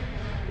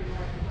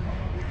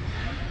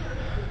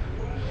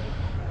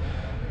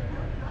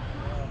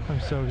 I'm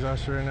so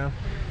exhausted right now.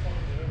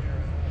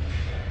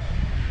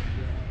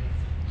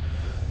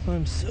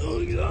 I'm so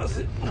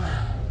exhausted.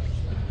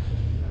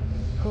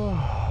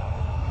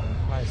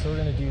 Alright, so we're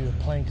gonna do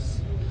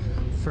planks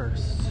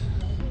first.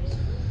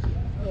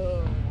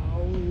 We're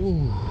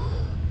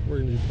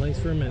gonna do planks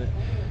for a minute.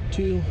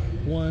 2,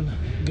 1,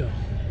 go.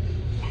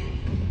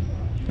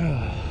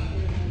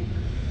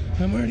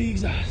 I'm already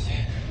exhausted.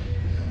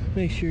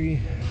 Make sure you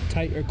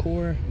tight your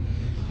core,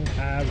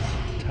 abs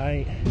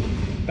tight,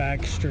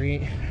 back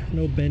straight,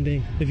 no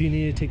bending. If you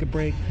need to take a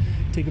break,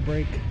 take a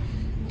break.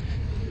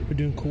 We're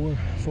doing core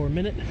for a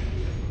minute.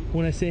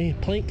 When I say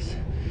planks,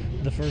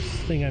 the first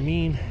thing I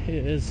mean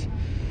is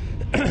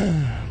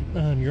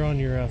you're on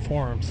your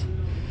forearms.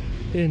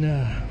 And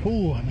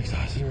I'm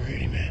exhausted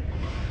already, man.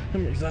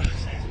 I'm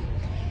exhausted.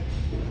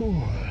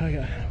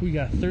 We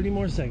got 30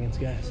 more seconds,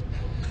 guys.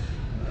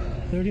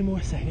 30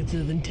 more seconds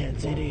of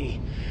intensity.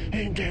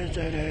 And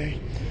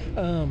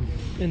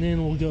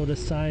then we'll go to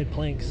side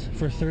planks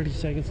for 30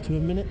 seconds to a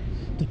minute,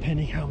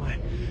 depending how my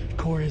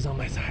core is on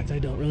my sides. I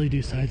don't really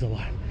do sides a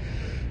lot.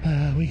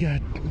 We got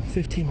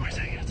 15 more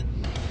seconds.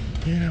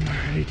 And I'm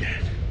already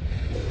dead.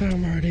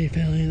 I'm already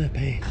feeling the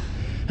pain.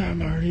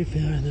 I'm already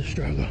feeling the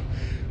struggle.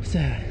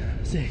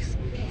 7, 6,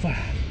 5,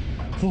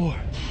 4,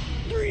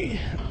 3,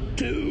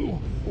 2,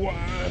 1.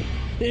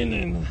 And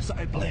then the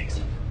side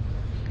planks.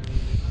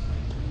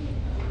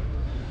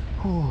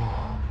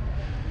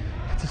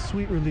 It's a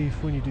sweet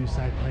relief when you do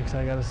side planks,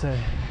 I gotta say,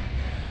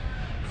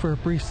 for a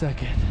brief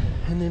second,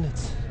 and then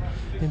it's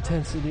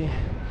intensity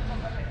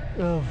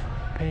of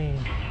pain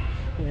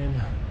and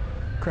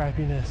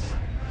crappiness.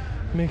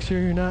 Make sure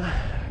you're not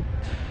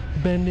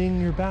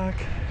bending your back.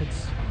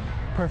 It's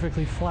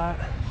perfectly flat.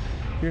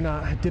 You're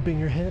not dipping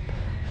your hip,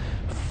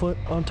 foot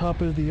on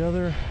top of the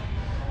other.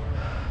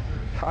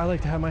 I like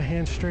to have my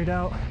hands straight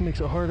out. It makes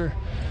it harder.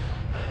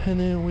 And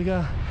then we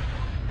got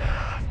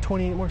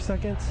 28 more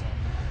seconds,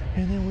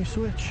 and then we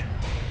switch,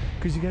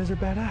 because you guys are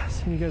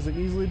badass and you guys are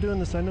easily doing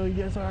this. I know you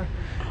guys are.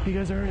 You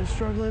guys aren't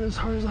struggling as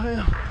hard as I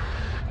am,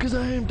 because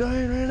I am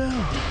dying right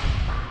now.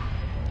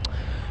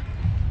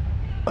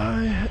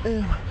 I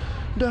am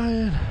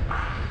dying.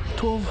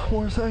 12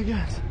 more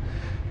seconds,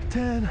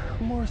 10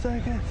 more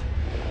seconds.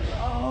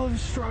 Oh,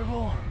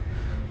 struggle.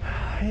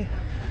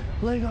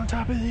 Leg on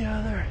top of the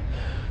other.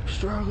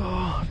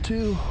 Struggle.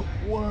 2,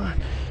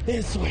 1,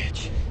 and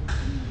switch.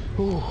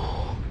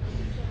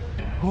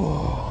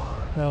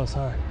 That was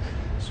hard.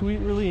 Sweet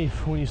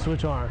relief when you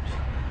switch arms.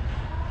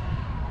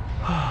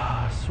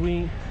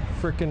 Sweet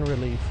freaking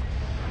relief.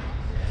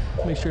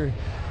 Make sure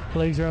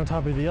legs are on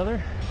top of the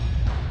other.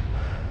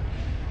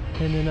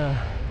 And then,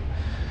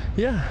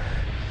 yeah,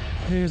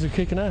 you guys are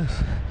kicking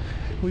ass.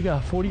 We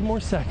got 40 more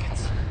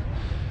seconds.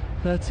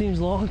 That seems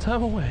a long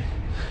time away.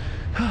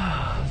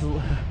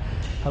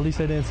 At least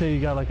I didn't say you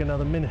got like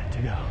another minute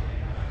to go.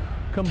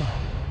 Come on.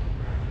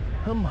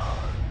 Come on.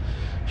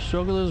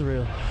 Struggle is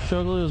real.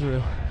 Struggle is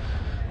real.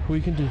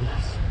 We can do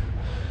this.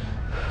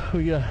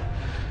 We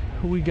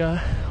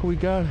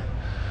got.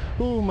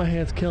 Oh, my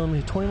hand's killing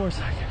me. 20 more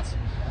seconds.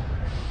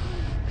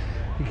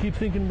 You keep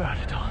thinking about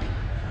it, Don.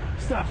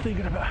 Stop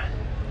thinking about it.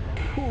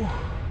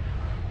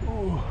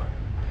 Ooh.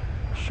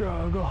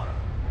 Struggle.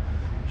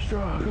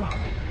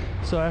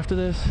 So after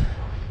this,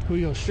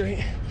 we go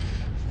straight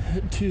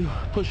to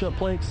push-up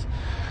planks.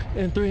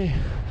 In 3,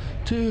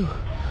 2,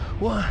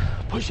 1,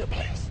 push-up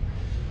planks.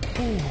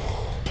 Ooh.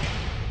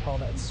 All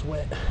that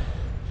sweat,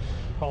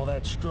 all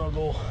that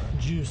struggle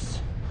juice.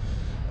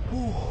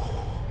 Ooh.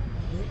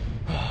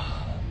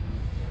 Oh,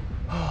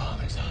 I'm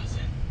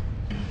exhausted.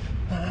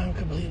 I'm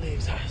completely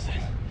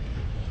exhausted.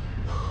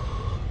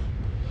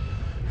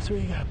 That's where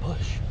you gotta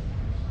push.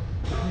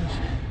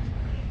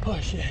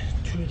 Push it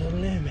to the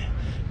limit.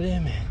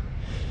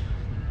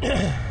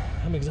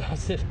 I'm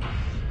exhausted.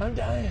 I'm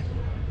dying.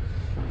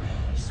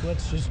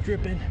 Sweat's just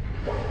dripping.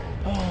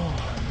 Oh,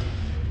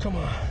 come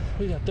on.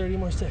 We got 30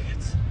 more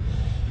seconds.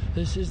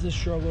 This is the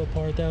struggle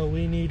part that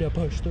we need to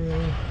push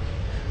through.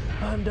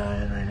 I'm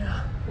dying right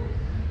now.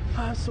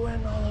 I'm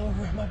sweating all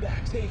over. My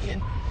back's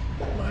aching.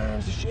 My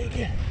arms are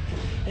shaking.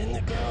 And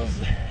the girls,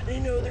 they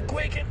know they're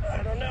quaking.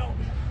 I don't know.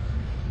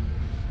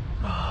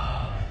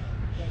 Oh,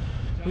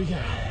 we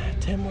got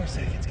 10 more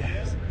seconds,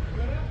 guys.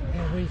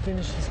 And we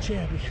finish as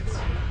champions.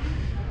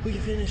 We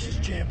can finish as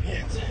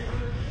champions.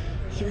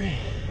 3,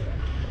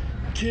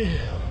 2,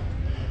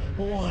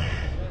 1.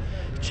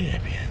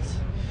 Champions.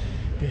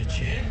 Good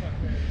shit.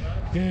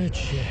 Good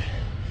shit.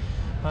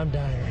 I'm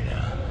dying right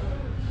now.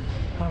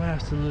 I'm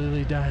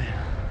absolutely dying.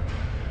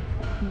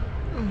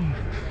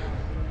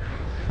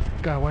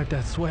 Gotta wipe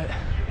that sweat.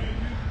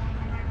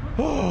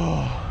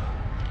 Oh,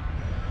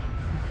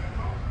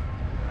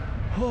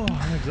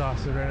 I'm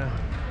exhausted right now.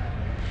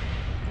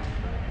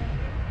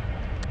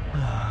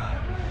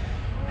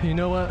 You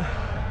know what?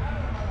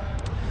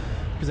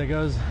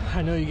 Because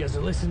I know you guys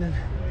are listening.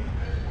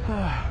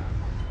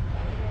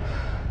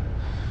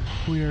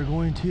 We are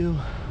going to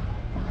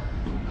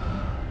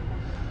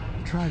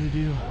try to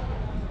do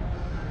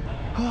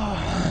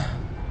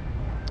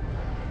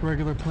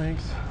regular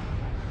planks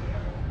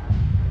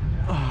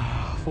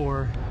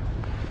for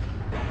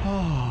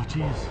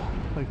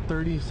like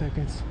 30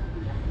 seconds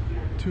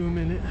to a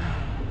minute.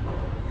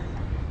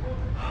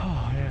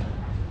 Oh yeah.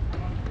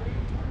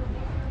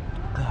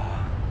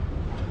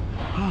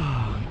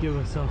 Give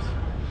ourselves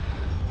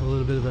a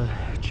little bit of a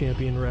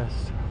champion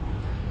rest.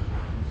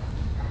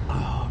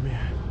 Oh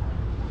man,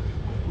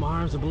 my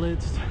arms are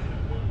blitzed.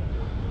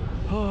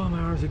 Oh, my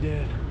arms are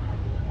dead.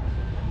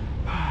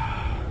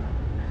 I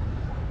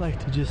like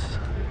to just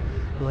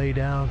lay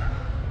down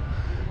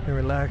and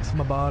relax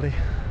my body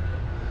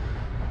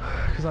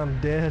because I'm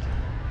dead.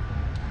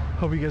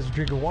 Hope you guys are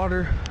drinking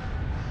water.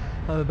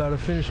 I'm about to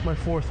finish my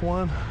 4th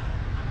one.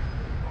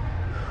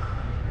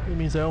 It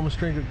means I almost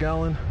drank a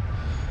gallon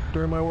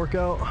during my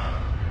workout.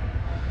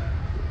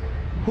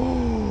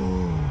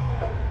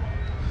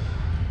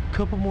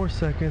 Couple more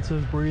seconds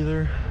of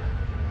breather,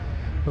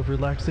 of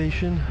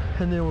relaxation,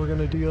 and then we're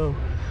gonna do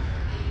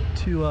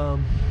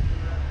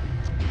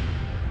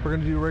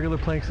regular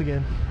planks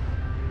again.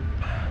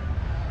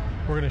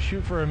 We're gonna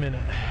shoot for a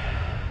minute,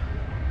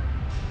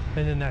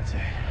 and then that's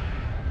it.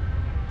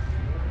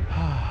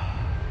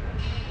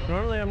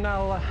 Normally I'm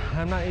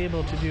not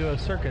able to do a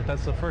circuit.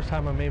 That's the first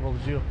time I'm able to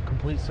do a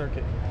complete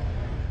circuit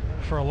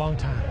for a long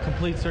time.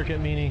 Complete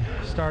circuit meaning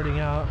starting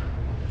out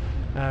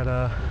at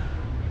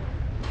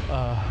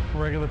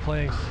regular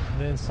planks,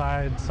 then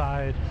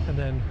side, and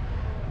then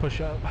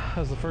push up.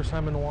 That's the first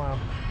time in a while.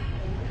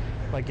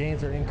 My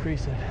gains are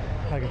increasing.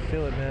 I can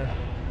feel it, man.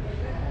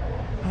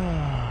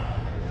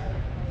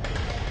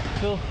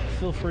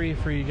 Feel free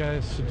for you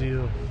guys to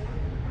do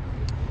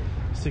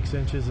 6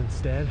 inches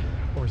instead,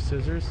 or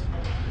scissors.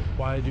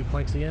 Why I do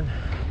planks again?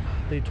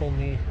 They told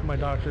me, my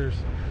doctors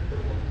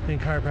and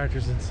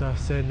chiropractors and stuff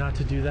said not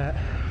to do that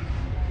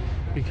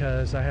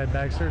because I had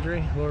back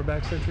surgery, lower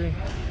back surgery,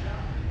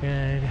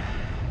 and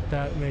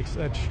that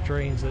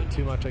strains it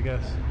too much, I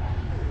guess.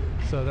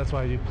 So that's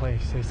why I do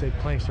planks. They say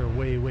planks are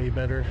way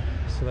better,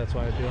 so that's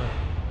why I do it.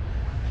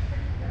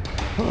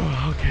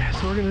 Oh, okay,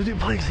 so we're gonna do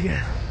planks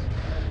again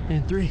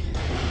in 3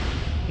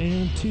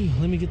 and 2.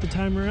 Let me get the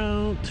timer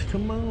out.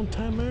 Come on,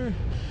 timer.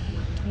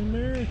 All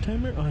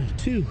right,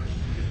 2,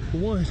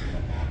 1,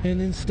 and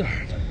then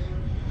start.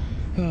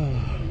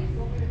 Oh,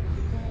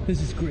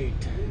 this is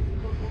great.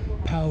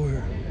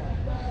 Power.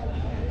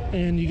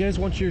 And you guys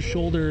want your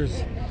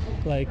shoulders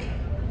like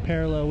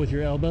parallel with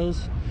your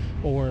elbows,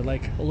 or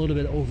like a little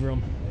bit over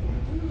them,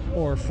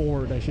 or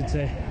forward, I should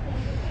say.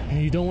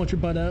 And you don't want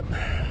your butt up.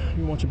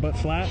 You want your butt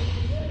flat.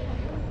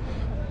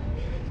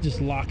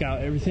 Just lock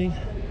out everything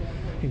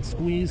and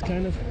squeeze,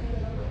 kind of.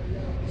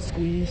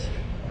 Squeeze.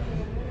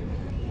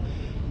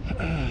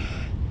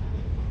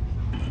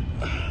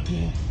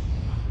 Man,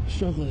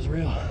 struggle is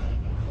real.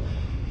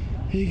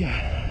 We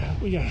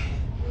got.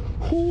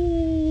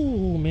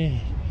 Oh man.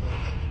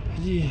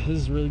 Yeah, this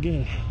is really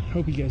good.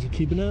 Hope you guys are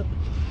keeping up.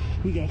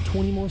 We got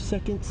 20 more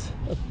seconds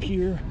of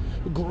pure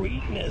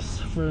greatness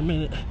for a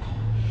minute.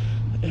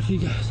 If you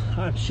guys,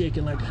 I'm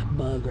shaking like a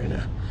bug right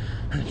now.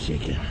 I'm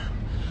shaking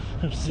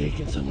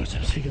so much.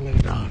 I'm shaking like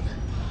a dog.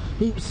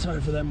 Oops,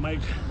 sorry for that mic.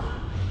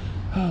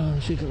 Oh,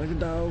 I'm shaking like a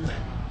dog.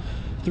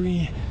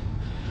 3,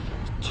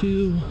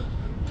 2,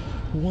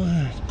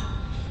 1,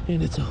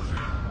 and it's over.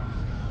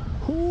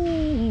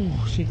 Ooh,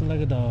 shaking like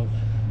a dog.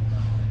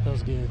 That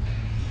was good.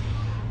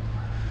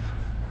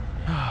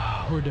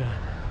 We're done.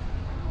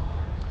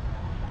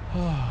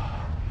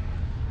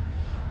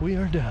 We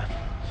are done.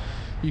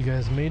 You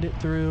guys made it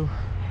through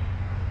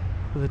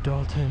the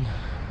Dalton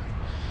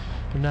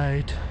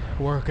night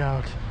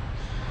workout,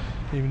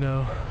 even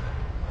though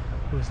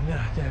it was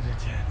not that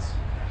intense,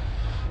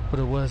 but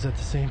it was at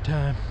the same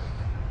time.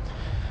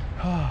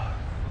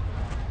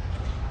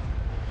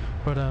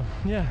 But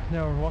yeah,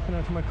 now we're walking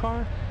out to my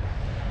car.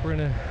 We're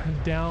gonna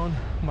down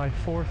my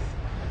 4th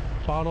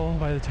bottle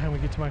by the time we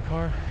get to my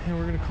car, and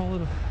we're gonna call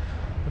it a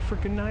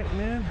freaking night,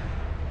 man.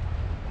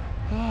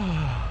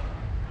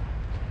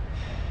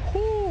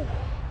 Whew.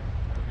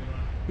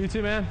 You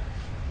too, man.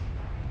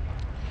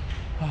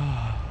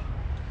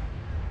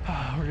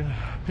 We're gonna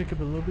pick up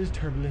a little bit of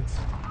turbulence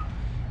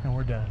and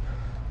we're done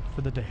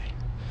for the day.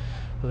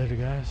 Later,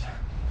 guys.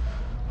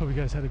 Hope you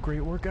guys had a great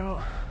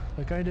workout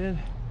like I did.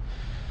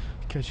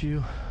 Catch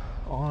you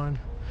on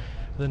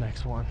the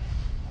next one.